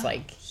 so it's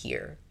like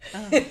here.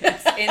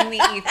 It's in the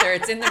ether.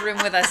 It's in the room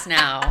with us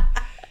now.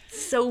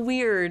 So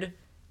weird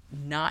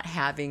not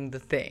having the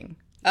thing.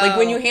 Like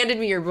when you handed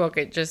me your book,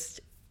 it just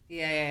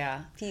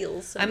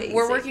feels amazing.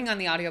 We're working on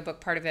the audiobook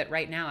part of it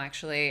right now,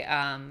 actually.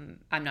 I'm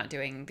not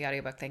doing the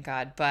audiobook, thank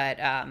God, but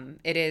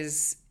it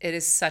is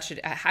such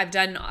a... I've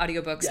done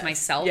audiobooks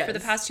myself for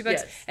the past 2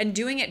 books, and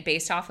doing it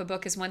based off a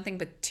book is one thing,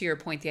 but to your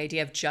point, the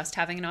idea of just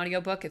having an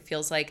audiobook, it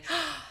feels like...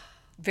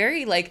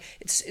 very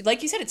it's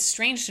like you said, it's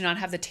strange to not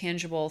have the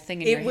tangible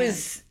thing in your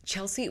hand.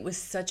 Chelsea, it was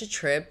such a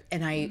trip,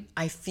 and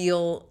I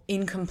feel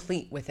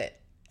incomplete with it.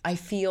 I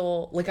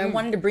feel like I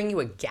wanted to bring you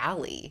a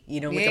galley,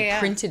 like a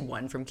printed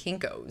one from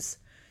Kinko's.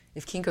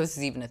 If Kinko's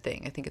is even a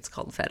thing, I think it's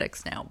called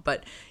FedEx now,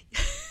 but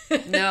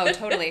no,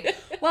 totally.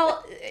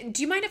 Well,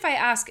 do you mind if I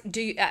ask,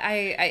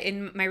 I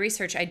in my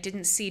research, I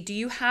didn't see, do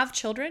you have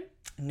children?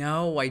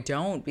 No, I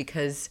don't,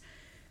 because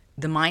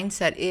the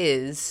mindset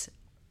is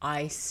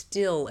I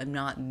still am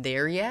not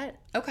there yet.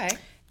 Okay.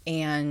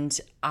 And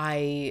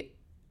I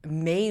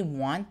may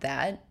want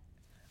that,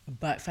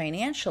 but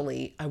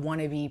financially, I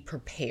want to be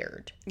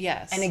prepared.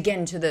 Yes. And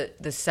again, to the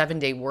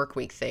 7-day work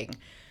week thing,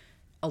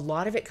 a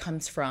lot of it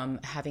comes from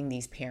having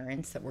these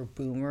parents that were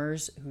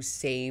boomers who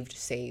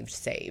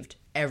saved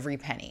every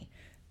penny.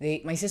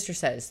 My sister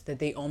says that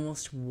they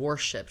almost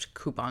worshipped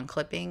coupon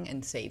clipping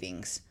and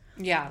savings.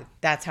 Yeah.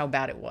 That's how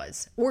bad it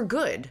was. Or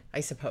good, I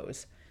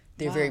suppose.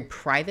 They're very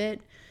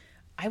private.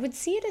 I would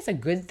see it as a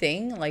good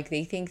thing. Like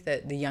they think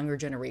that the younger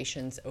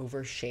generations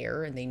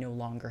overshare and they no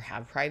longer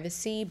have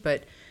privacy.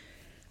 But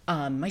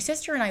my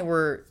sister and I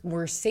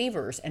were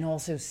savers and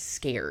also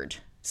scared.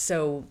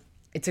 So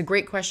it's a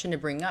great question to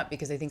bring up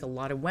because I think a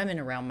lot of women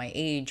around my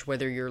age,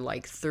 whether you're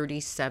like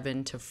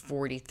 37 to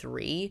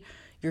 43,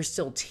 you're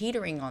still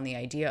teetering on the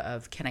idea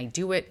of, can I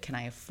do it? Can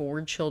I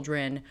afford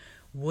children?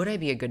 Would I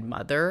be a good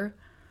mother?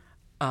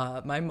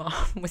 My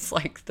mom was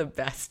like the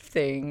best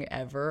thing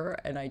ever,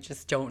 and I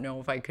just don't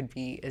know if I could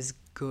be as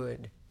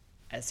good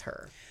as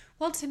her.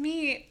 Well, to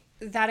me,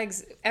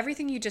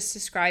 everything you just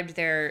described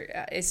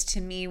there is to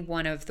me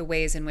one of the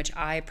ways in which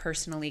I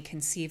personally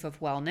conceive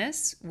of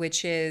wellness,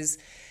 which is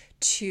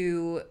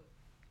to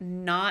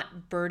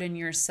not burden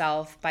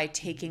yourself by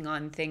taking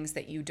on things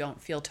that you don't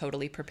feel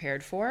totally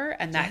prepared for,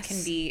 and that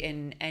can be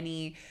in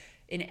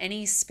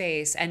any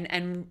space,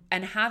 and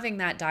having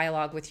that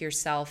dialogue with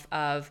yourself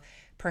of,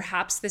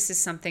 perhaps this is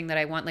something that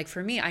I want. Like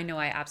for me, I know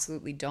I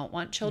absolutely don't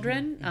want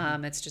children.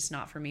 It's just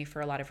not for me for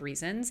a lot of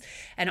reasons.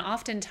 And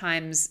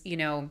oftentimes,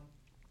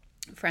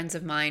 friends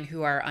of mine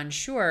who are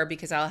unsure,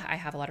 because I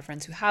have a lot of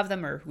friends who have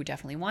them or who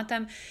definitely want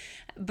them,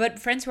 but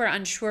friends who are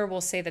unsure will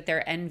say that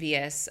they're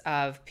envious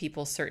of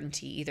people's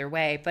certainty either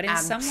way. But in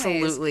some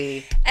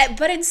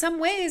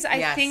ways,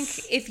 I think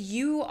if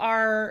you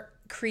are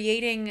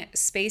creating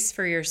space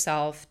for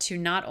yourself to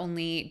not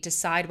only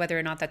decide whether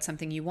or not that's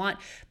something you want,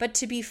 but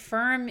to be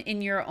firm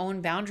in your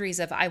own boundaries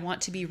of, I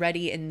want to be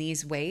ready in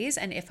these ways,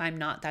 and if I'm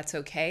not, that's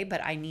okay,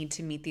 but I need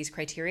to meet these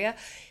criteria.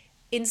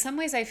 In some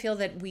ways, I feel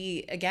that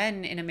we,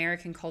 again, in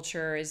American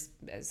culture, as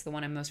the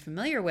one I'm most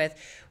familiar with,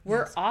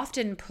 we're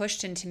often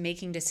pushed into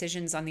making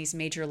decisions on these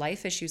major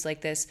life issues like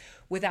this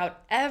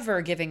without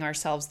ever giving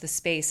ourselves the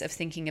space of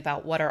thinking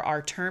about what are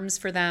our terms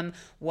for them,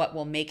 what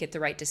will make it the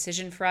right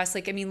decision for us.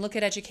 Like, I mean, look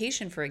at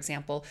education, for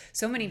example.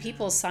 So many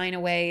people sign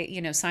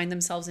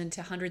themselves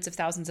into hundreds of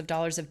thousands of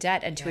dollars of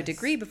debt and to a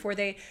degree before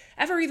they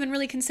ever even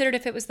really considered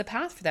if it was the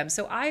path for them.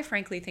 So I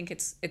frankly think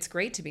it's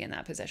great to be in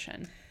that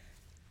position.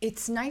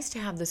 It's nice to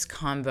have this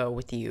convo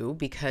with you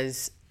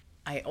because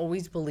I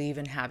always believe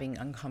in having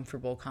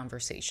uncomfortable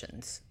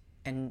conversations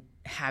and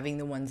having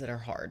the ones that are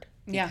hard.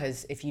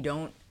 Because if you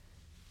don't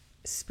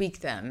speak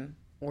them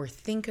or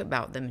think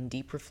about them in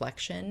deep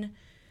reflection,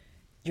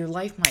 your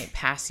life might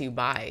pass you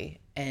by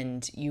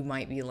and you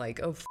might be like,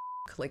 oh,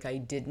 like I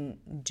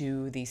didn't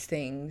do these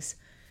things.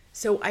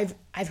 So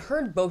I've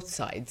heard both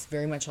sides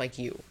very much like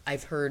you.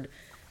 I've heard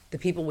the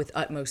people with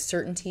utmost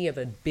certainty of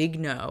a big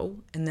no,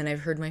 and then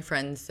I've heard my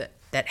friends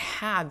that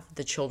have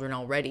the children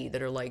already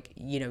that are like,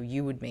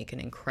 you would make an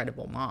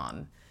incredible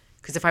mom.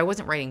 Because if I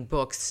wasn't writing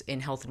books in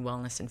health and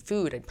wellness and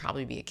food, I'd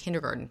probably be a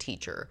kindergarten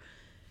teacher.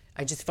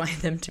 I just find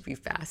them to be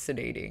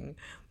fascinating.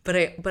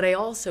 But I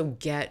also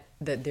get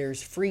that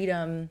there's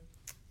freedom,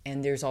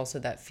 and there's also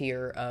that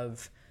fear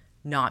of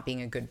not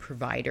being a good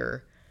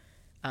provider.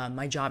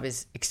 My job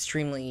is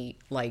extremely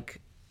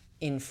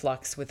in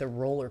flux with a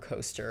roller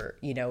coaster.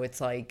 You know,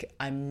 it's like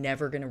I'm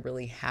never going to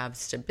really have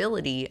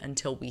stability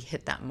until we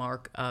hit that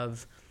mark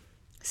of,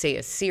 say,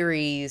 a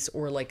series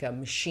or like a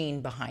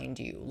machine behind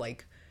you.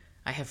 Like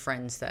I have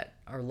friends that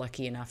are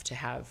lucky enough to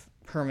have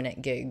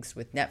permanent gigs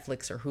with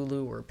Netflix or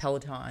Hulu or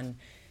Peloton,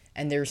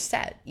 and they're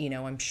set. You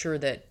know, I'm sure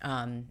that,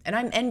 and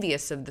I'm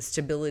envious of the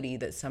stability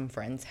that some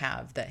friends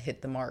have that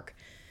hit the mark.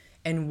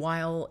 And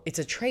while it's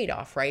a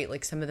trade-off, right?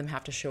 Like some of them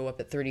have to show up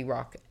at 30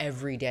 Rock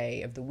every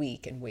day of the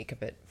week and wake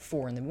up at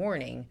 4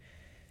 a.m.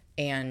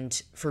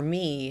 And for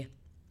me,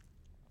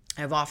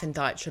 I've often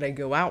thought, should I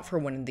go out for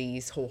one of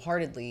these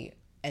wholeheartedly?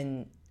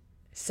 And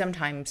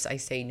sometimes I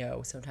say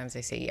no, sometimes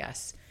I say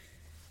yes.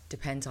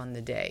 Depends on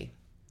the day.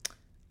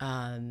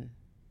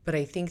 But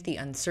I think the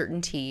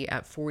uncertainty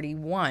at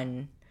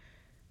 41,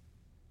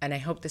 and I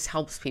hope this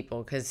helps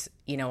people because,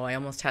 you know, I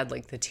almost had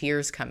like the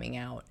tears coming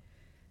out.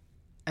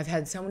 I've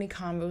had so many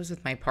combos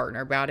with my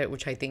partner about it,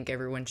 which I think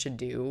everyone should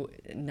do.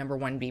 Number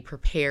one, be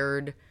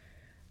prepared.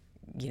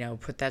 You know,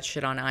 put that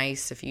shit on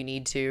ice if you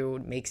need to.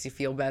 It makes you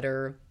feel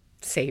better.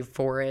 Save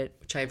for it,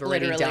 which I've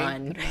already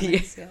done.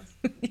 Yes.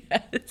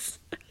 Yes.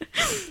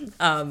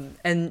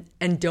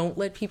 And don't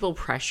let people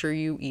pressure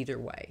you either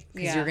way.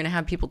 Because you're going to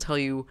have people tell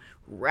you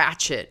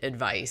ratchet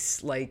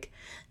advice like,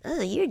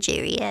 oh, you're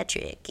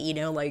geriatric. You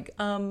know, like,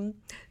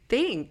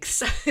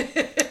 thanks.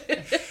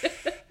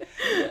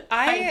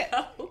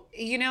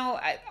 You know,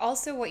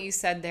 also what you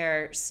said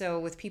there, so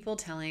with people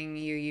telling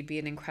you you'd be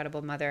an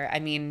incredible mother, I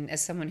mean,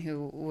 as someone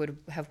who would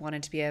have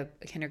wanted to be a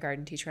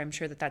kindergarten teacher, I'm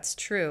sure that that's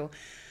true.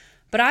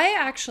 But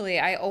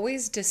I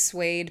always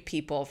dissuade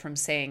people from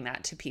saying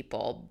that to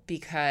people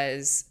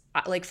because,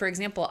 like, for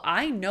example,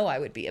 I know I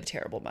would be a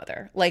terrible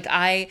mother.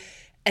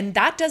 And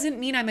that doesn't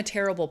mean I'm a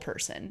terrible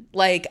person.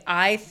 Like,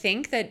 I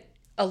think that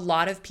a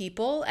lot of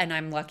people, and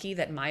I'm lucky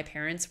that my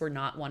parents were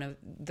not one of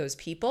those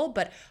people,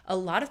 but a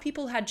lot of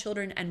people had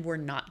children and were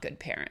not good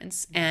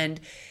parents. And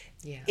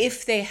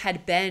if they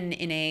had been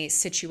in a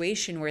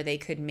situation where they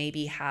could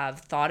maybe have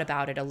thought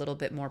about it a little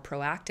bit more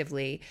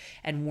proactively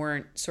and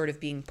weren't sort of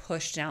being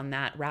pushed down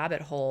that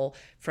rabbit hole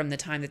from the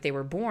time that they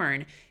were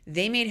born,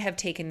 they may have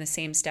taken the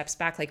same steps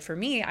back. Like for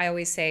me, I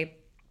always say,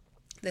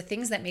 the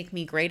things that make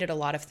me great at a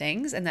lot of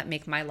things and that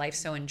make my life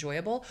so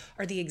enjoyable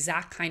are the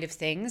exact kind of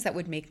things that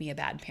would make me a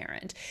bad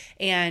parent.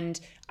 And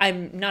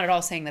I'm not at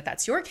all saying that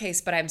that's your case,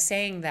 but I'm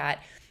saying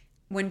that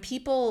when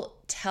people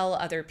tell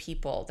other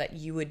people that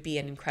you would be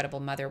an incredible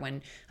mother,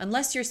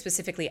 unless you're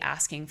specifically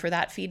asking for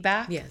that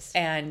feedback,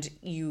 and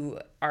you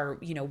are,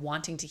 you know,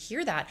 wanting to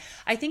hear that,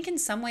 I think in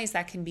some ways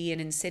that can be an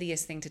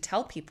insidious thing to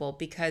tell people,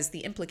 because the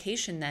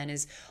implication then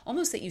is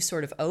almost that you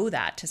sort of owe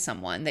that to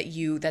someone, that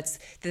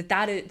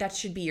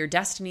should be your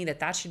destiny,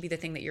 that should be the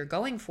thing that you're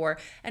going for.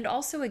 And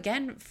also,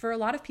 again, for a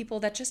lot of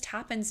people, that just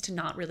happens to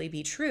not really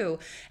be true.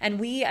 And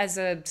we as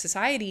a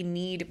society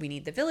need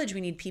the village, we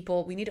need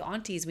people, we need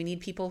aunties, we need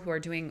people who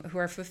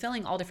are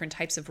fulfilling all different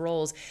types of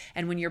roles.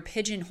 And when you're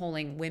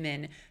pigeonholing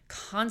women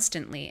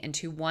constantly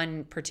into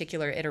one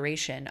particular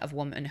iteration of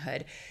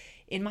womanhood,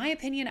 in my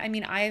opinion, I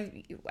mean,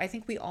 I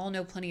think we all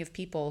know plenty of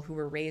people who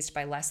were raised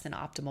by less than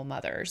optimal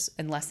mothers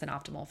and less than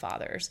optimal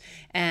fathers.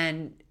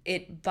 And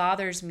it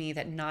bothers me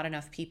that not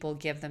enough people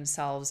give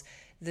themselves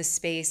the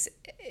space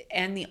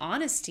and the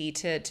honesty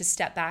to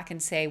step back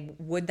and say,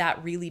 would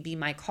that really be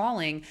my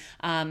calling?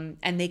 And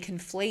they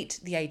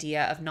conflate the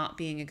idea of not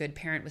being a good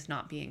parent with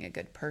not being a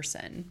good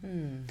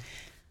person.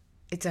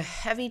 It's a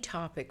heavy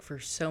topic for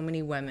so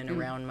many women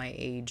around my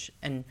age.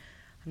 And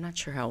I'm not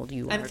sure how old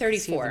you are. I'm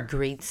 34. You have a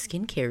great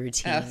skincare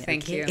routine. Oh,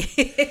 thank you.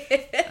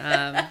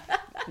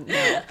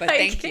 No, but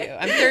thank you.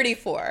 I'm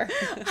 34.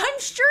 I'm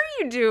sure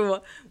you do.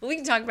 Well, we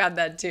can talk about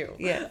that too.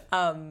 Yeah.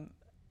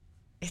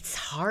 It's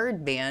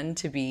hard, man,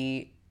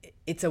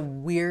 it's a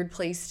weird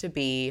place to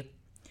be.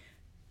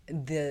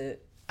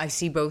 I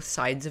see both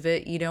sides of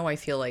it. You know, I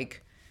feel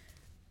like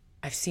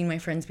I've seen my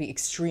friends be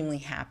extremely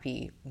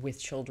happy with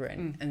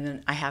children. And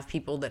then I have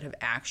people that have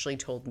actually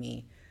told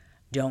me,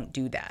 don't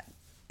do that.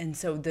 And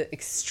so the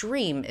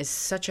extreme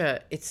is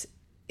it's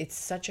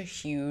such a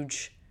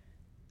huge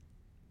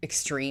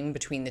extreme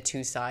between the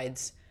two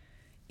sides.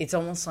 It's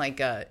almost like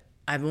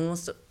I've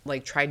almost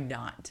like tried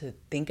not to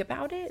think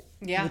about it,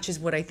 which is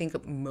what I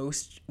think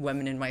most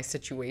women in my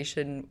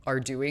situation are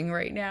doing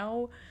right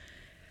now.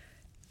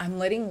 I'm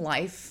letting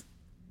life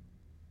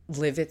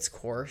live its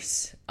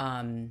course,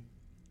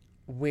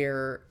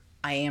 where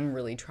I am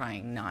really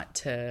trying not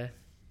to,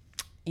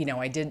 you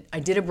know, I did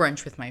a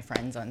brunch with my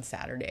friends on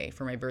Saturday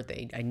for my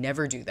birthday. I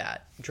never do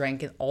that.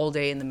 Drank it all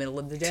day in the middle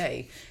of the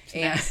day.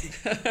 And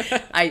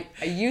I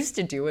used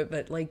to do it,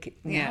 but like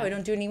now I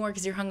don't do it anymore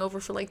because you're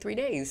hungover for like 3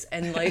 days.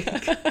 And like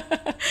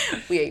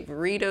we ate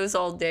burritos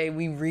all day.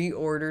 We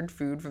reordered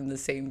food from the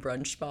same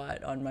brunch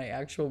spot on my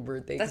actual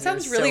birthday. That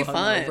sounds really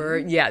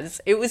fun.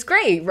 Yes, it was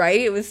great, right?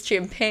 It was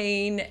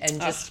champagne and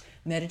just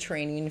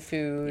Mediterranean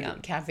food,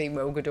 Cafe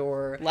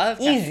Mogador. Love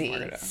Easy.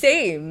 Cafe Mogador.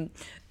 Same.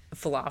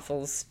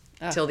 Falafels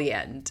till the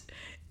end.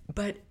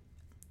 But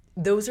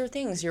those are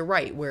things, you're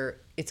right,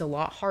 where it's a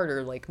lot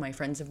harder. Like my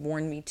friends have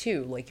warned me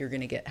too, like you're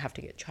going to have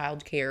to get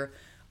childcare.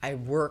 I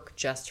work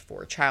just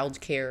for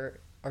childcare,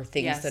 or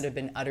things that have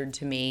been uttered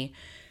to me.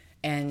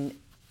 And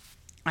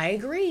I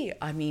agree.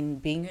 I mean,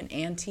 being an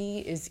auntie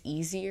is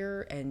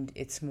easier and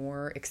it's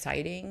more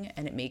exciting,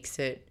 and it makes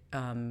it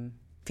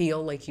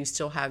feel like you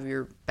still have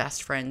your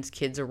best friend's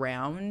kids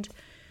around.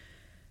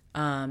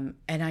 And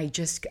I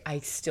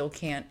still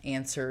can't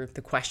answer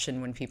the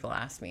question when people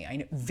ask me. I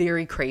know,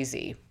 very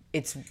crazy.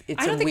 It's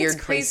I don't a think weird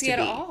it's place crazy to at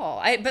be.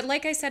 all. But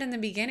like I said in the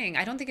beginning,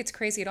 I don't think it's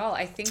crazy at all.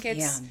 I think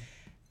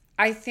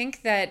I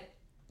think that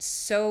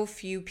so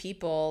few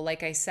people,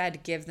 like I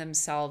said, give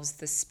themselves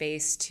the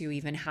space to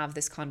even have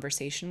this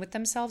conversation with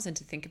themselves and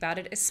to think about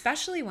it,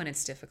 especially when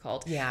it's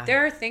difficult. Yeah.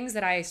 There are things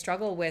that I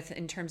struggle with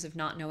in terms of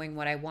not knowing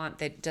what I want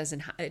that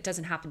it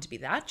doesn't happen to be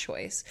that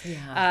choice.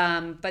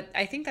 Yeah. But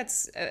I think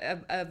that's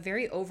a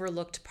very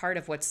overlooked part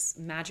of what's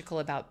magical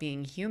about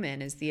being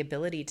human, is the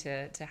ability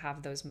to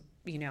have those,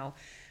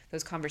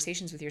 those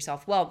conversations with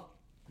yourself. Well,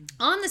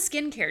 on the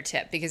skincare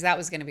tip, because that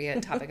was going to be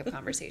a topic of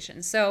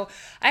conversation. So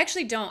I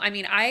actually don't,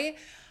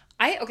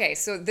 okay,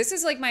 so this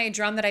is like my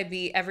drum that I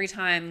beat every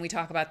time we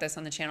talk about this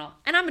on the channel,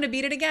 and I'm going to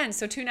beat it again.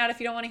 So tune out if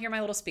you don't want to hear my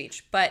little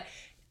speech. But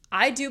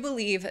I do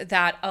believe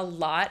that a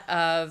lot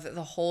of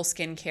the whole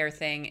skincare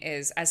thing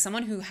is, as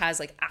someone who has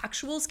like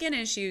actual skin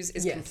issues,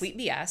 is complete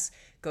BS.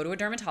 Go to a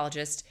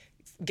dermatologist,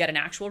 get an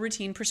actual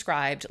routine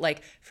prescribed.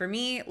 Like for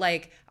me,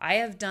 like I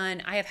have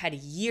had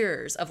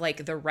years of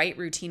like the right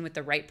routine with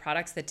the right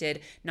products that did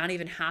not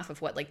even half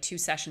of what like 2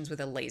 sessions with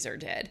a laser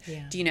did.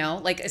 Yeah. Do you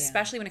know? Like,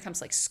 especially when it comes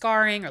to like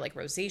scarring or like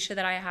rosacea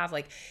that I have,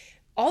 like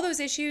all those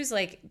issues,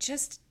 like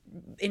just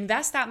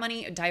invest that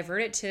money,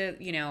 divert it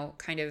to,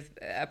 kind of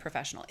a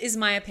professional, is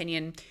my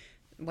opinion.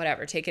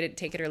 Whatever, take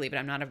it or leave it.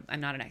 I'm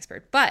not an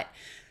expert, but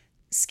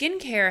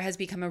skincare has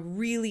become a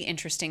really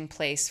interesting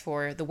place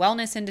for the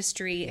wellness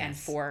industry and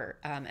for,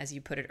 as you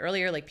put it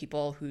earlier, like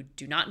people who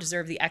do not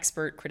deserve the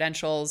expert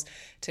credentials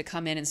to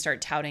come in and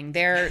start touting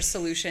their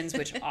solutions,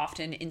 which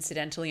often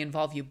incidentally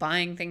involve you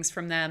buying things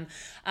from them.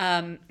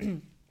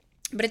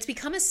 But it's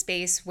become a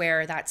space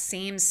where that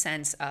same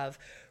sense of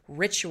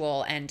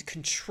ritual and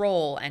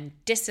control and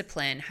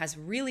discipline has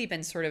really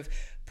been sort of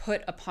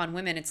put upon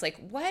women. It's like,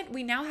 what?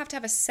 We now have to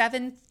have a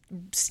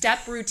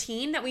 7-step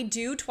routine that we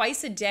do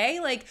twice a day?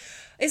 Like,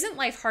 isn't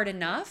life hard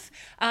enough?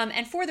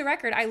 And for the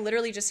record, I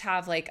literally just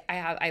have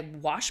I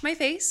wash my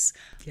face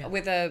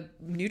with a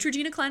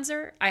Neutrogena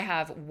cleanser. I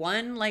have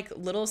one like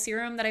little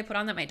serum that I put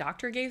on that my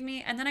doctor gave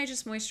me, and then I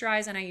just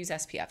moisturize and I use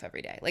SPF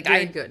every day. Like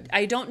Very good.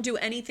 I don't do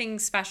anything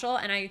special,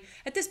 and I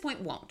at this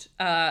point won't.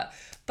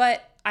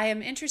 But I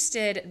am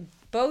interested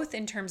both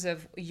in terms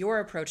of your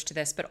approach to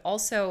this, but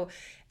also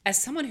as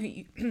someone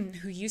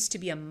who used to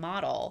be a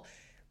model,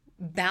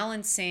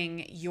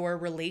 balancing your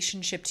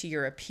relationship to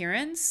your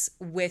appearance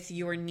with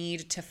your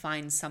need to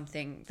find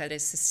something that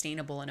is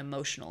sustainable and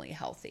emotionally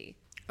healthy.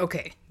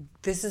 Okay,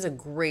 this is a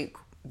great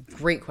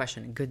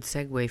question. A good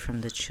segue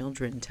from the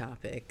children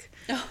topic.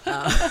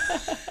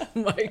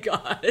 My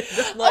God.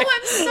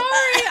 I'm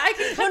sorry. I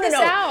can cut this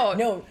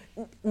out.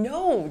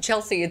 No,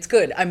 Chelsea, it's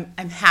good. I'm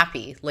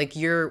happy. Like,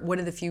 you're one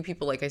of the few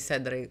people, like I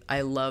said, that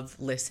I love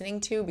listening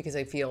to, because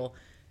I feel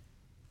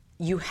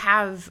you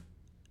have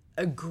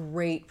a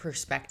great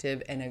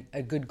perspective and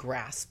a good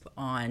grasp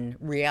on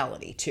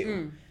reality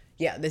too.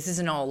 Yeah, this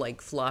isn't all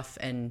like fluff,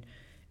 and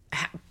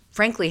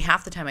frankly,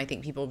 half the time I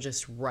think people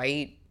just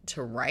write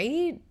to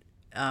write,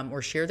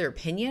 or share their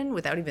opinion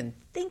without even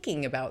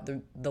thinking about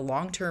the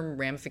long-term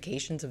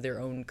ramifications of their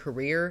own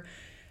career.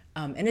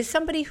 And as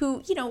somebody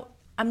who,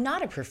 I'm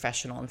not a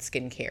professional in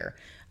skincare.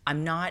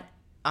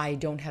 I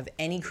don't have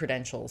any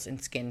credentials in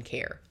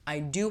skincare.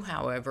 I do,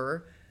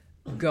 however,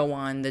 go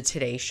on the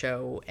Today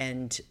Show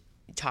and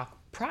talk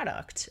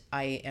product.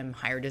 I am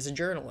hired as a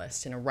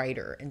journalist and a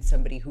writer and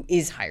somebody who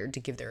is hired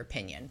to give their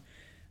opinion.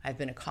 I've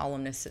been a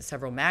columnist at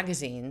several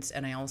magazines,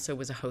 and I also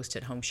was a host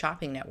at Home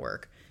Shopping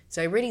Network.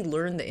 So I already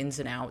learned the ins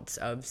and outs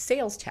of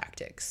sales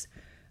tactics.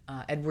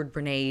 Edward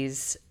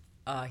Bernays,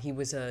 he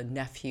was a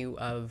nephew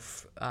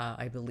of,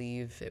 I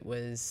believe it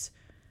was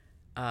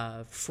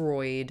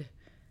Freud.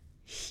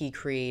 He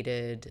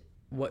created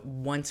what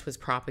once was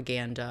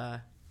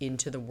propaganda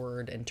into the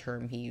word and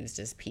term he used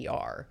as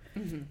PR.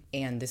 Mm-hmm.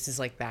 And this is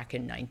like back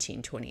in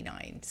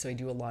 1929. So I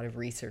do a lot of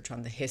research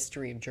on the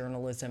history of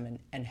journalism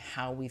and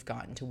how we've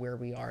gotten to where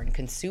we are in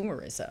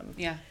consumerism.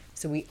 Yeah.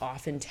 So we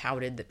often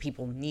touted that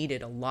people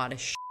needed a lot of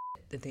shit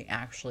that they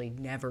actually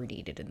never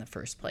needed in the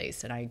first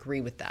place. And I agree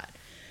with that.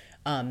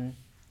 And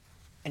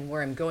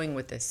where I'm going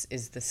with this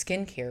is the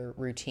skincare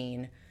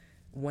routine.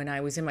 When I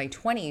was in my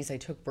 20s, I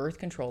took birth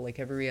control like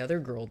every other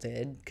girl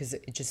did, because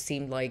it just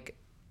seemed like,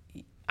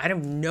 I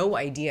have no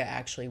idea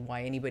actually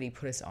why anybody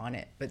put us on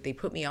it, but they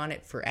put me on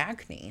it for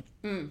acne.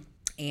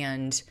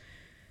 And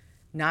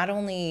not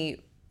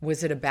only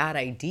was it a bad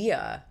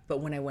idea, but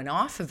when I went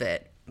off of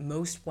it,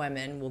 most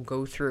women will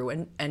go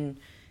through, and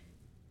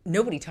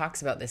nobody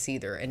talks about this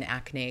either, an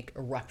acneic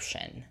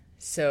eruption.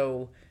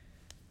 So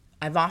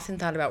I've often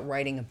thought about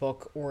writing a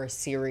book or a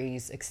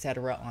series,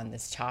 etc., on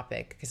this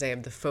topic because I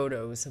have the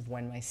photos of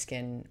when my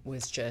skin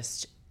was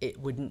just, it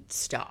wouldn't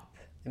stop.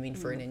 I mean,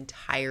 for an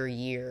entire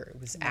year, it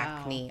was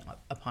acne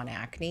upon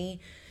acne.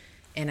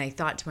 And I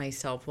thought to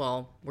myself,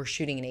 well, we're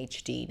shooting in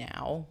HD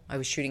now. I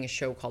was shooting a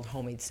show called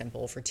Homemade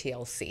Simple for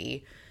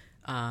TLC.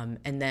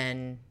 And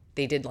then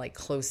they did like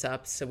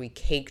close-ups, so we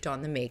caked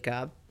on the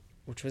makeup,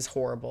 which was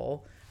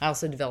horrible. I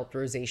also developed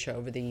rosacea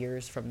over the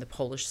years from the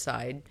Polish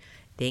side.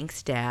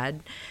 Thanks,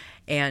 Dad.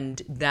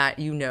 And that,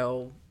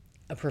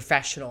 a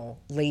professional,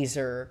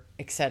 laser,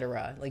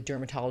 etc., like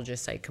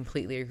dermatologist, I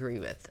completely agree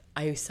with.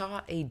 I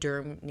saw a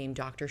derm named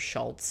Dr.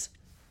 Schultz.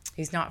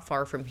 He's not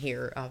far from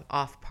here,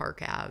 off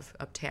Park Ave,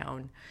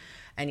 uptown.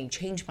 And he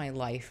changed my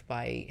life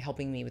by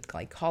helping me with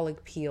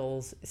glycolic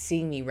peels,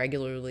 seeing me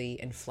regularly,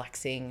 and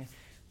flexing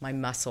my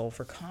muscle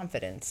for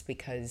confidence.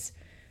 Because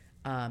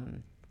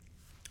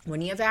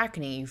when you have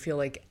acne, you feel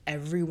like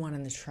everyone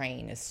on the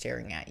train is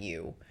staring at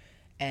you.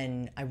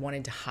 And I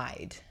wanted to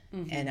hide.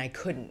 And I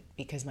couldn't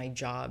because my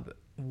job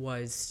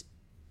was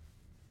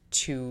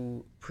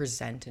to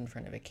present in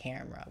front of a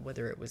camera,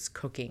 whether it was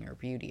cooking or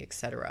beauty,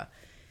 etc.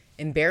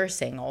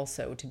 Embarrassing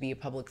also to be a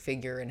public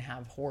figure and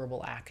have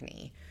horrible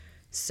acne.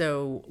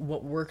 So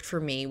what worked for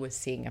me was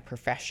seeing a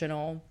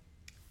professional,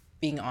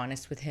 being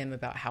honest with him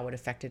about how it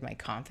affected my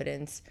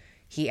confidence.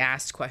 He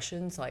asked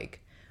questions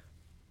like,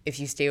 if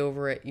you stay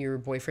over at your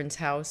boyfriend's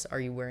house, are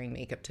you wearing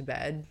makeup to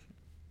bed?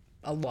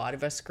 A lot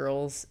of us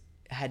girls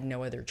had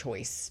no other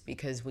choice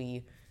because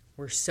we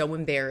were so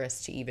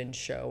embarrassed to even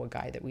show a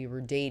guy that we were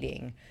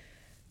dating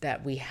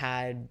that we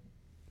had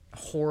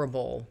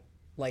horrible,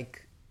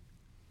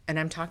 and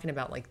I'm talking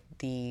about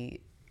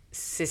the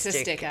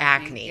cystic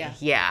acne.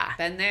 Yeah.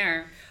 Been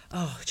there.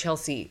 Oh,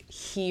 Chelsea,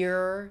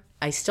 here,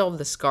 I still have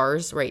the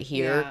scars right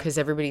here because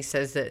everybody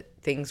says that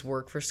things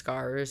work for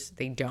scars.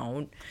 They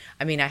don't.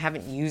 I mean, I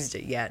haven't used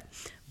it yet.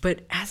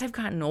 But as I've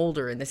gotten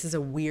older, and this is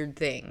a weird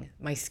thing,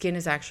 my skin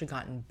has actually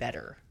gotten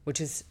better, which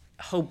is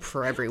hope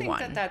for everyone.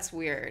 I think that's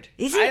weird.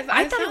 Is it?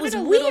 I thought it was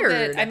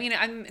weird. I mean,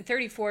 I'm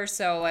 34,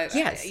 so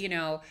yes.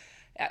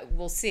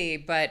 We'll see.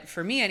 But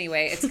for me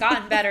anyway, it's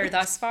gotten better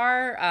thus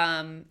far.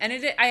 And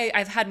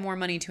I've had more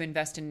money to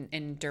invest in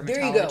dermatology,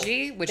 there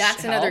you go. Which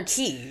that's helps. Another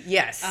key.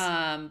 Yes.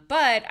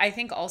 But I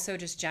think also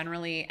just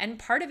generally, and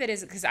part of it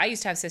is because I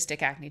used to have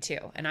cystic acne too,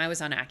 and I was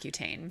on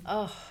Accutane.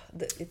 Oh,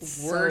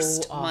 it's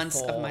worst so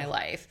months awful. of my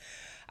life.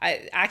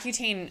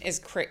 Accutane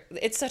is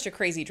it's such a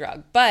crazy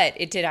drug, but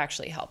it did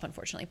actually help,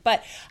 unfortunately.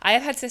 But I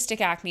have had cystic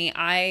acne.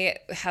 I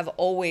have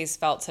always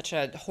felt such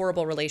a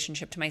horrible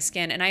relationship to my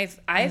skin, and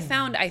I've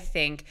found, I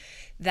think,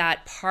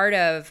 that part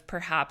of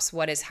perhaps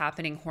what is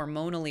happening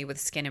hormonally with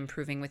skin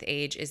improving with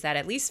age is that,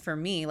 at least for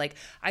me,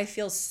 I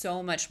feel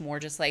so much more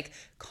just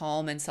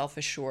calm and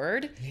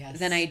self-assured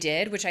than I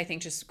did, which I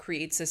think just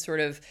creates a sort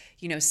of,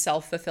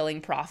 self-fulfilling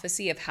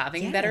prophecy of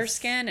having better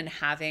skin and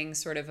having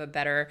sort of a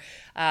better,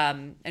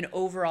 an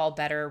overall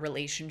better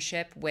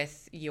relationship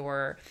with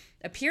your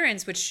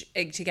appearance, which,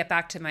 to get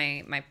back to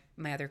my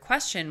other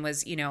question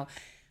was,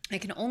 I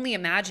can only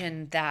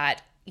imagine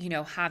that,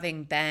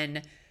 having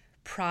been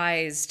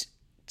prized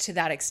to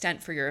that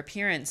extent for your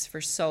appearance for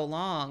so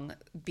long,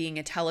 being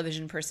a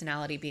television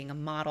personality, being a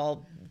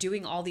model,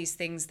 doing all these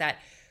things that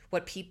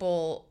what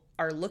people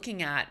are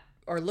looking at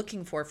or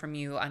looking for from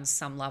you on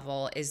some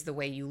level is the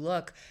way you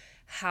look,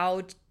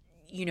 how,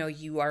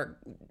 you are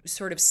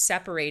sort of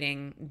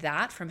separating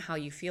that from how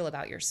you feel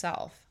about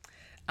yourself.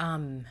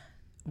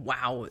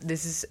 Wow.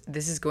 This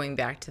is going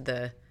back to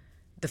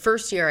the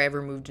first year I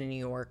ever moved to New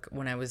York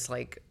when I was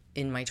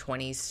in my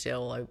 20s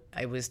still.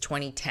 I was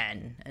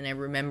 2010, and I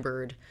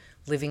remembered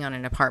living on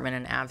an apartment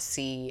in Ave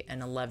C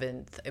and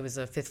 11th. It was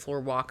a 5th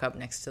floor walk up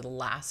next to the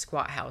last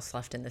squat house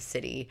left in the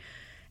city.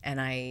 And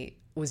I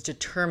was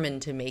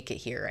determined to make it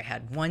here. I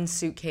had one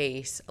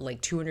suitcase,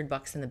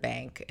 $200 in the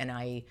bank, and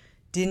I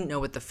didn't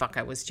know what the fuck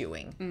I was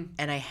doing.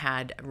 And I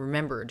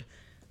remembered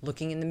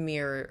looking in the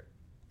mirror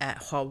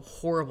at how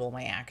horrible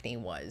my acne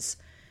was.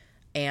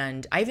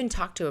 And I even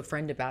talked to a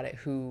friend about it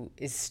who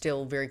is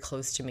still very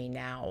close to me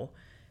now.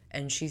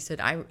 And she said,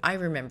 I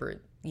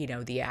remember,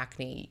 the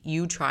acne.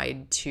 You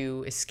tried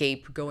to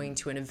escape going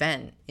to an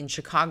event in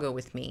Chicago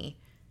with me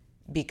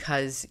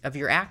because of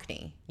your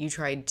acne. You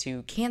tried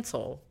to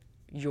cancel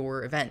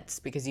your events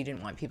because you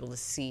didn't want people to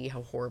see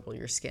how horrible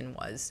your skin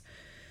was.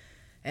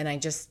 And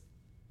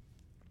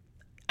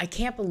I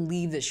can't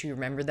believe that she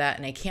remembered that.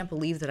 And I can't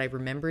believe that I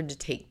remembered to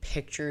take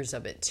pictures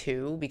of it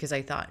too, because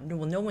I thought,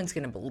 well, no one's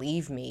going to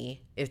believe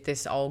me if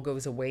this all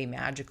goes away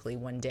magically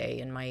one day.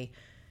 And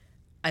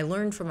I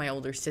learned from my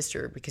older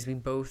sister because we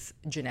both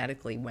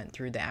genetically went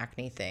through the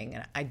acne thing.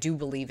 And I do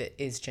believe it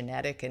is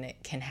genetic and it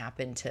can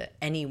happen to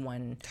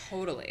anyone.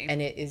 Totally.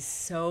 And it is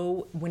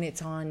so, when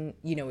it's on,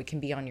 it can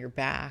be on your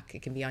back,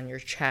 it can be on your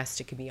chest,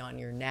 it can be on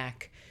your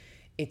neck.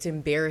 It's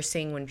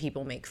embarrassing when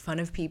people make fun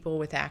of people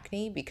with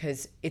acne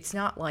because it's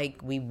not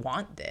like we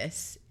want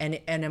this and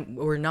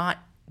we're not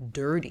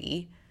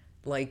dirty.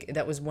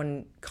 That was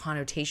one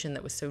connotation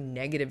that was so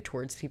negative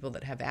towards people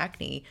that have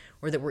acne,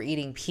 or that we're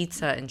eating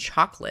pizza and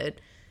chocolate.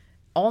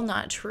 All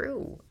not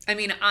true. I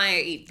mean, I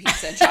eat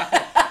pizza and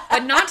chocolate,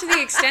 but not to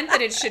the extent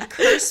that it should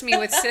curse me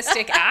with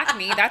cystic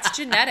acne. That's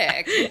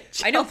genetic.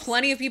 I know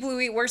plenty of people who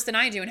eat worse than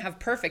I do and have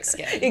perfect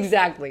skin.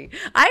 Exactly.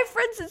 I have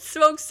friends that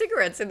smoke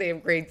cigarettes and they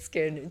have great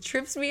skin. It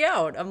trips me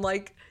out. I'm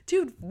like,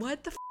 dude,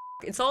 what the f***?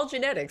 It's all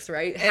genetics,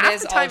 right? It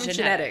is all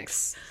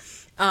genetics.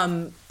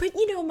 But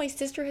my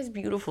sister has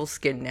beautiful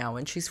skin now,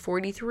 and she's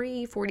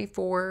 43,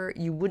 44.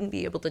 You wouldn't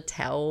be able to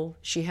tell.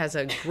 She has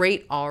a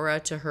great aura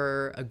to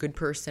her, a good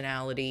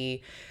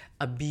personality,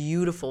 a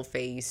beautiful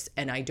face,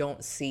 and I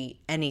don't see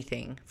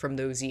anything from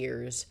those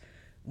years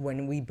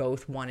when we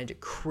both wanted to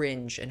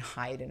cringe and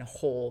hide in a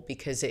hole,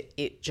 because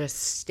it just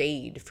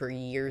stayed for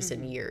years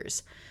and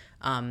years.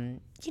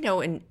 And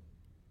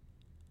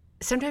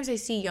sometimes I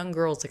see young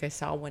girls, like I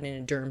saw one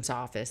in a derm's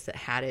office that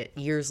had it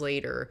years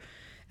later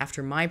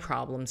after my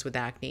problems with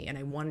acne, and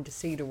I wanted to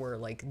say to her,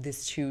 like,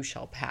 this too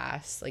shall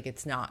pass. Like,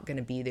 it's not going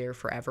to be there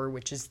forever,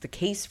 which is the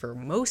case for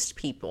most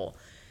people.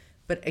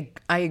 But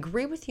I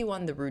agree with you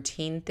on the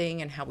routine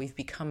thing and how we've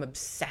become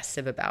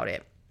obsessive about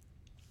it.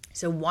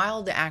 So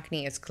while the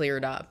acne is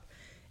cleared up,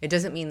 it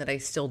doesn't mean that I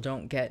still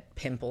don't get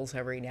pimples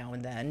every now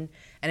and then.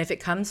 And if it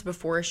comes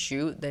before a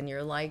shoot, then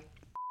you're like,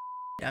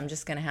 I'm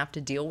just going to have to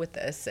deal with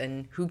this,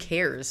 and who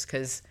cares,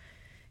 because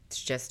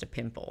it's just a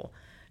pimple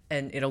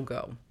and it'll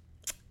go.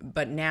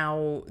 But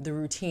now the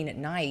routine at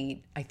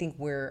night, I think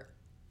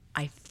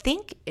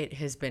it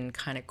has been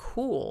kind of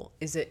cool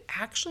is it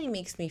actually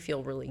makes me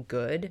feel really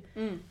good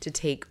to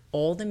take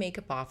all the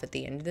makeup off at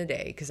the end of the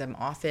day, because I'm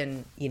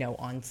often,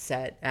 on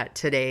set at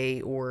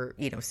Today, or,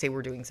 say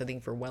we're doing something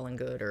for Well and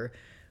Good, or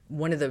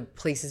one of the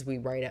places we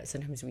write at,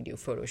 sometimes we do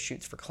photo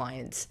shoots for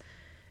clients.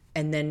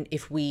 And then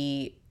if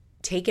we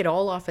take it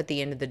all off at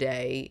the end of the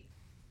day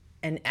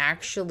and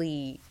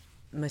actually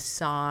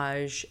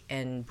massage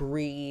and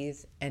breathe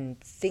and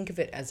think of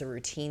it as a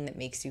routine that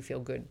makes you feel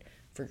good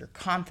for your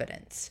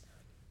confidence,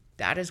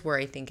 that is where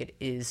I think it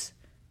is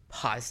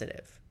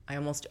positive. I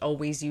almost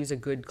always use a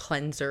good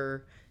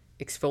cleanser,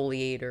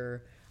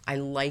 exfoliator. I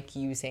like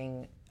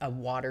using a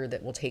water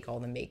that will take all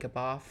the makeup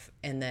off,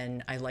 and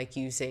then I like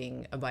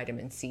using a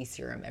vitamin C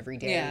serum every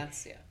day.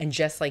 Yes, yeah. And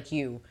just like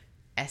you,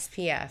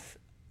 SPF.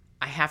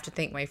 I have to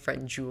thank my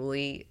friend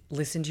Julie.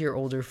 Listen to your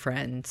older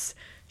friends.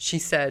 She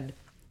said,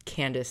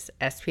 Candace,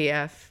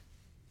 SPF,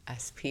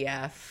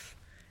 SPF,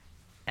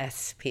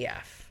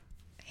 SPF,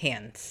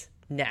 hands,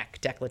 neck,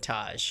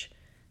 décolletage,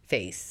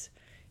 face.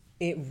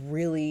 It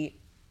really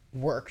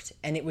worked.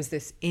 And it was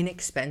this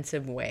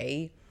inexpensive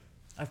way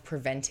of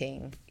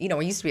preventing, I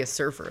used to be a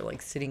surfer,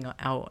 like sitting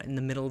out in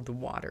the middle of the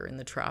water in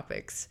the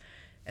tropics,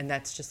 and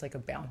that's just like a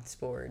bounce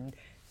board.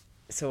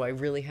 So I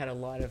really had a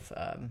lot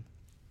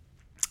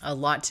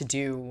to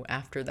do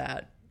after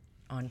that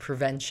on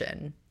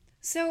prevention.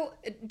 So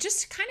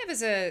just kind of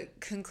as a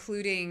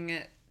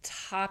concluding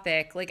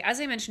topic, like as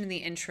I mentioned in the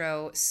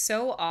intro,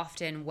 so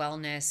often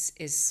wellness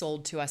is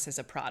sold to us as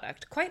a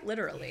product, quite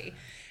literally. Yeah.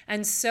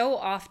 And so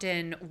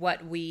often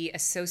what we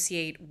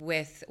associate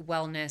with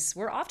wellness,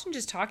 we're often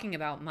just talking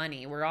about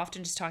money. We're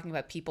often just talking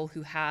about people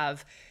who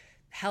have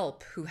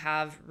help, who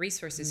have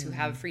resources, who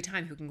have free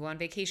time, who can go on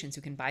vacations,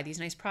 who can buy these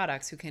nice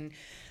products, who can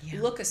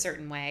look a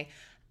certain way.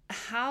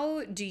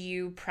 How do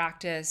you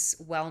practice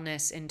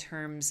wellness in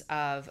terms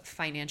of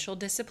financial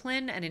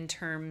discipline and in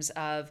terms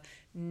of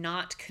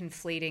not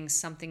conflating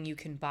something you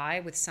can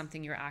buy with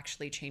something you're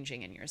actually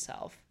changing in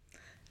yourself?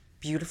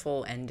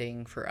 Beautiful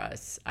ending for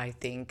us. I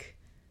think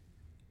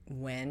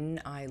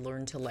when I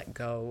learned to let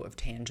go of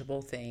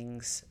tangible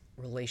things,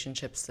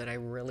 relationships that I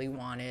really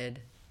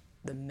wanted,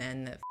 the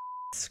men that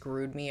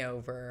screwed me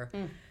over,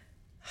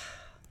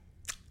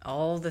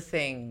 all the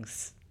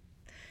things.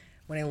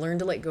 When I learned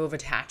to let go of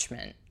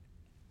attachment,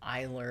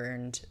 I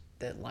learned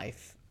that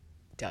life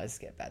does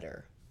get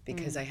better,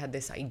 because I had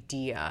this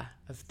idea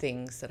of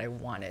things that I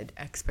wanted,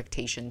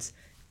 expectations,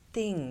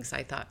 things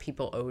I thought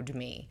people owed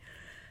me.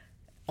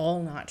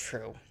 All not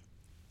true.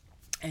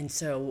 And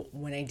so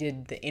when I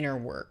did the inner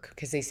work,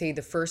 because they say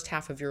the first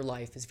half of your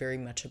life is very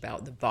much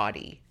about the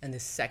body, and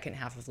the second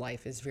half of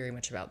life is very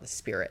much about the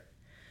spirit.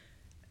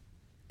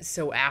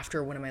 So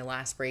after one of my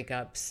last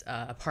breakups,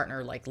 a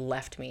partner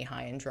left me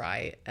high and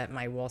dry at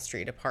my Wall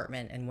Street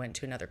apartment and went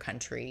to another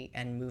country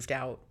and moved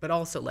out, but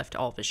also left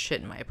all of his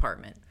shit in my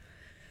apartment.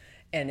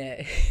 And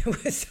it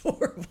was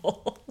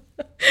horrible.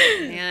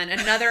 Man,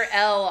 another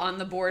L on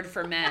the board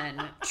for men.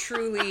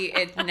 Truly,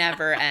 it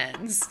never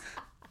ends.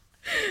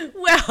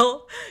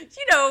 Well,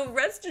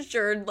 rest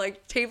assured,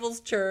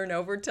 tables turn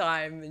over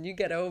time and you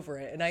get over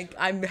it. And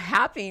I'm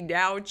happy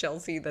now,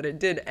 Chelsea, that it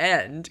did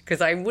end, because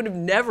I would have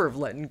never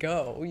let it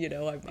go.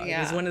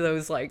 I was one of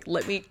those,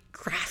 let me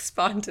grasp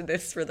onto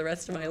this for the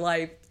rest of my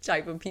life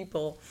type of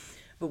people.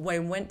 But when I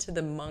went to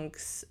the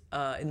monks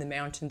in the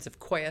mountains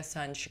of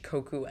Koyasan,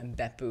 Shikoku, and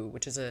Beppu,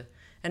 which is an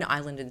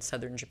island in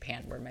southern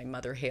Japan where my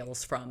mother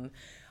hails from,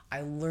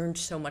 I learned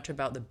so much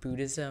about the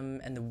Buddhism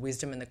and the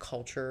wisdom and the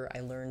culture. I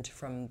learned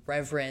from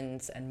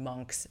reverends and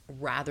monks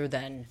rather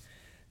than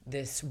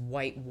this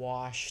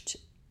whitewashed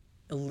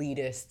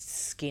elitist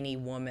skinny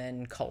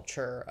woman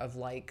culture of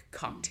like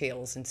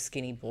cocktails and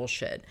skinny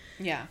bullshit.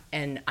 Yeah.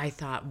 And I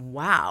thought,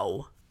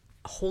 wow,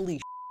 holy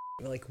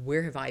shit, like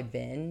where have I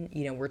been?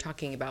 You know, we're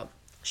talking about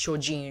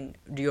shojin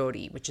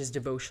ryori, which is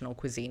devotional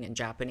cuisine in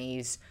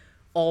Japanese.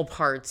 All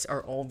parts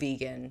are all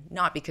vegan,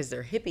 not because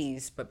they're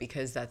hippies, but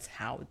because that's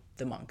how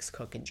the monks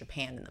cook in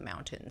Japan in the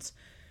mountains.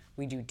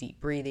 We do deep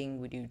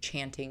breathing, we do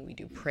chanting, we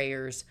do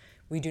prayers.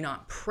 We do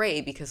not pray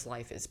because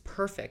life is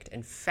perfect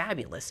and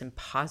fabulous and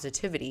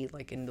positivity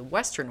like in the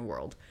Western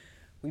world.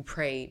 We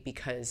pray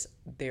because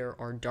there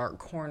are dark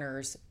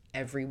corners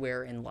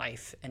everywhere in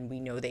life and we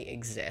know they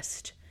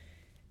exist.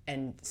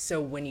 And so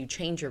when you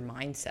change your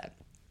mindset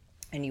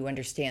and you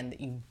understand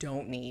that you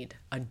don't need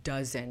a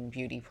dozen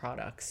beauty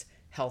products,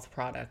 health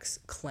products,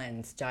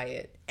 cleanse,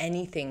 diet,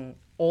 anything,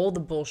 all the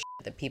bullshit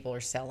that people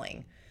are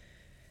selling.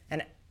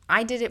 And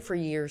I did it for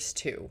years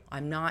too.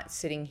 I'm not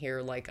sitting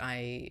here like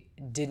I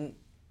didn't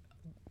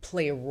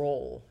play a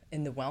role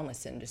in the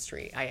wellness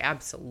industry. I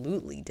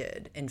absolutely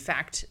did. In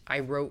fact, I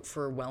wrote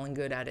for Well and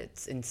Good at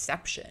its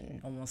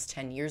inception almost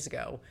 10 years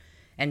ago,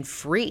 and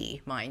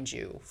free, mind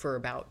you, for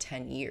about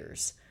 10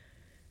 years.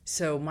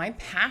 So my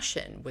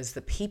passion was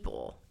the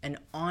people and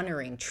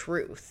honoring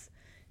truth.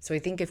 So I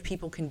think if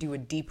people can do a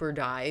deeper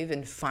dive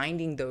in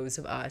finding those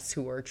of us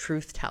who are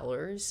truth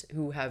tellers,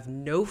 who have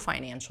no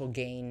financial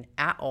gain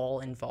at all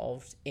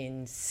involved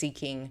in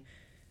seeking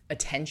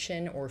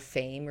attention or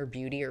fame or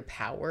beauty or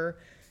power,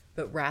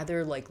 but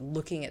rather like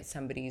looking at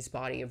somebody's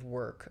body of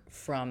work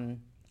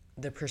from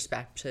the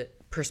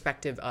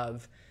perspective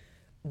of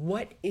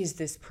what is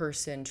this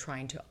person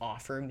trying to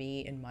offer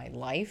me in my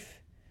life?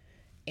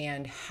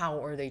 And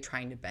how are they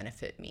trying to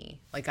benefit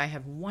me? Like I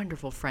have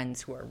wonderful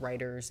friends who are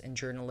writers and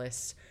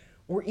journalists,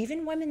 or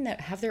even women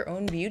that have their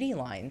own beauty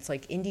lines,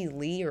 like Indy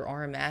Lee or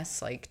RMS,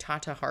 like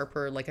Tata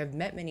Harper. Like I've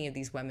met many of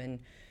these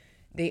women.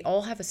 They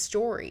all have a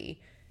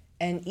story.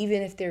 And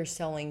even if they're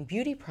selling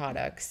beauty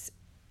products,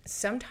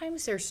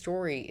 sometimes their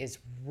story is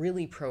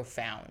really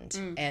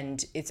profound.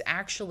 And it's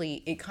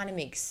actually, it kind of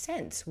makes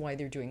sense why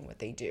they're doing what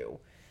they do.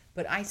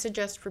 But I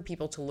suggest for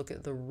people to look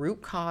at the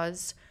root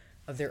cause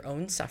of their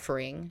own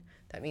suffering.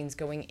 That means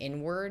going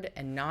inward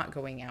and not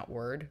going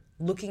outward,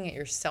 looking at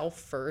yourself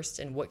first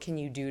and what can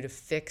you do to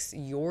fix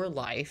your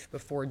life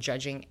before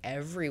judging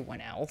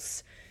everyone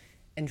else,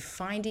 and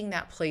finding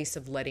that place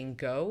of letting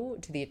go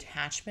to the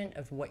attachment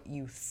of what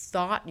you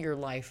thought your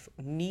life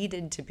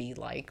needed to be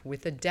like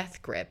with a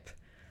death grip,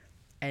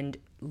 and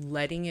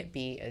letting it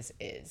be as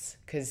is.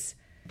 Because,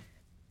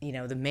 you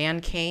know, the man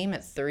came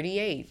at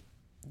 38,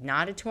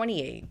 not at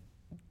 28.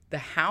 The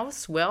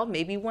house, well,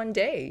 maybe one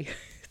day.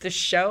 The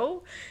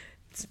show,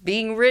 it's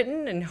being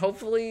written and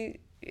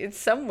hopefully it's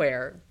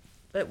somewhere.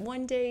 But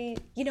one day,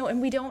 you know,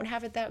 and we don't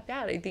have it that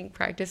bad. I think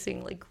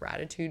practicing like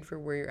gratitude for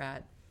where you're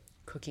at,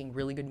 cooking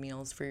really good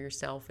meals for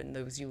yourself and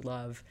those you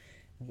love,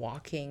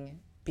 walking,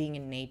 being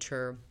in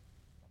nature,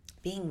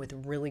 being with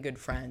really good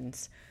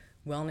friends.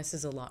 Wellness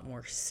is a lot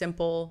more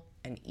simple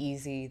and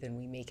easy than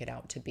we make it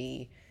out to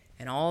be.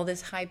 And all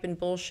this hype and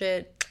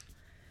bullshit,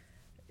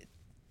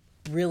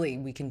 really,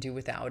 we can do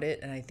without it.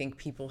 And I think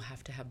people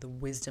have to have the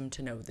wisdom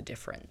to know the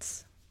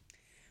difference.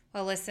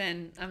 Well,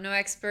 listen, I'm no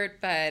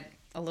expert, but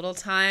a little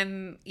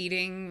time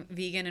eating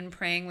vegan and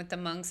praying with the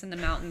monks in the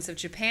mountains of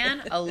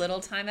Japan, a little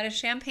time at a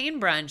champagne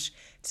brunch.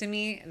 To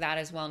me, that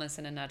is wellness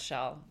in a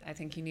nutshell. I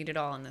think you need it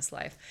all in this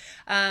life.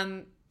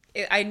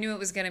 I knew it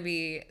was going to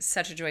be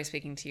such a joy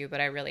speaking to you, but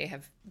I really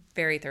have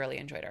very thoroughly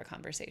enjoyed our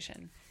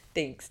conversation.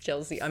 Thanks,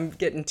 Chelsea. I'm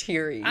getting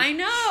teary. I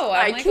know.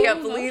 I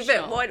can't believe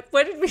it.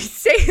 What did we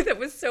say that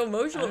was so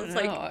emotional? I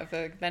don't know.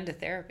 I've been to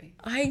therapy.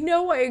 I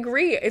know. I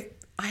agree.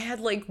 I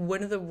had like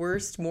one of the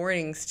worst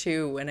mornings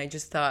too, and I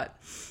just thought,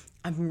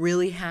 I'm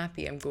really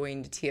happy I'm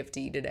going to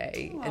TFD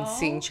today and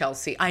seeing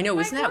Chelsea. I know,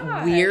 isn't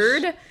that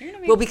weird?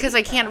 Well, because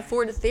I can't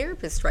afford a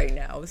therapist right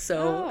now,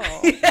 so.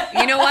 Oh.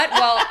 You know what?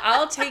 Well,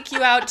 I'll take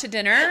you out to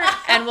dinner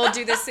and we'll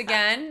do this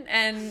again,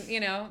 and you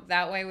know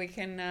that way we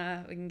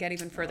can get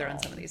even further on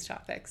some of these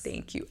topics.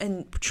 Thank you,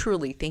 and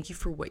truly, thank you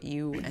for what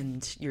you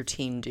and your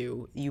team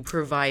do. You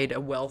provide a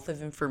wealth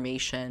of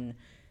information,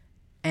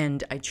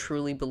 and I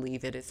truly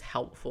believe it is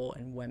helpful,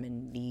 and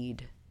women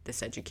need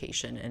this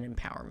education and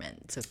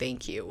empowerment. So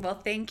thank you. Well,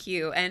 thank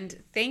you.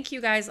 And thank you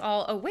guys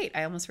all. Oh, wait,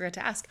 I almost forgot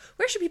to ask.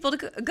 Where should people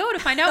go to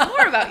find out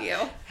more about you?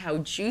 How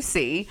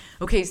juicy.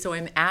 Okay, so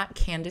I'm at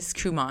Candice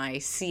Kumai,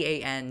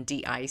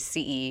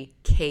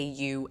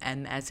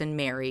 CandiceKum as in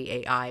Mary,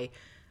 AI.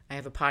 I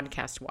have a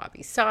podcast,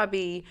 Wabi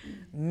Sabi,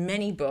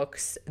 many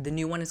books. The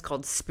new one is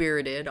called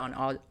Spirited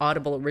on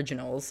Audible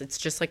Originals. It's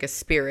just like a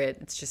spirit.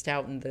 It's just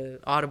out in the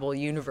Audible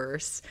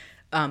universe.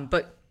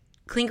 But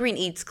Clean Green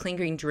Eats, Clean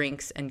Green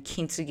Drinks, and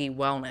Kintsugi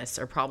Wellness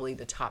are probably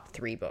the top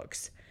 3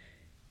 books.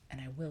 And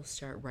I will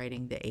start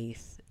writing the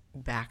 8th,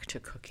 Back to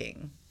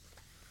Cooking.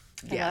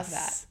 I love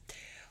that.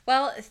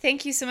 Well,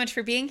 thank you so much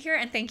for being here,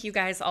 and thank you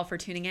guys all for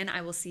tuning in.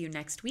 I will see you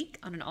next week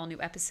on an all-new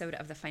episode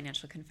of The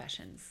Financial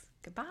Confessions.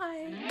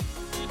 Goodbye.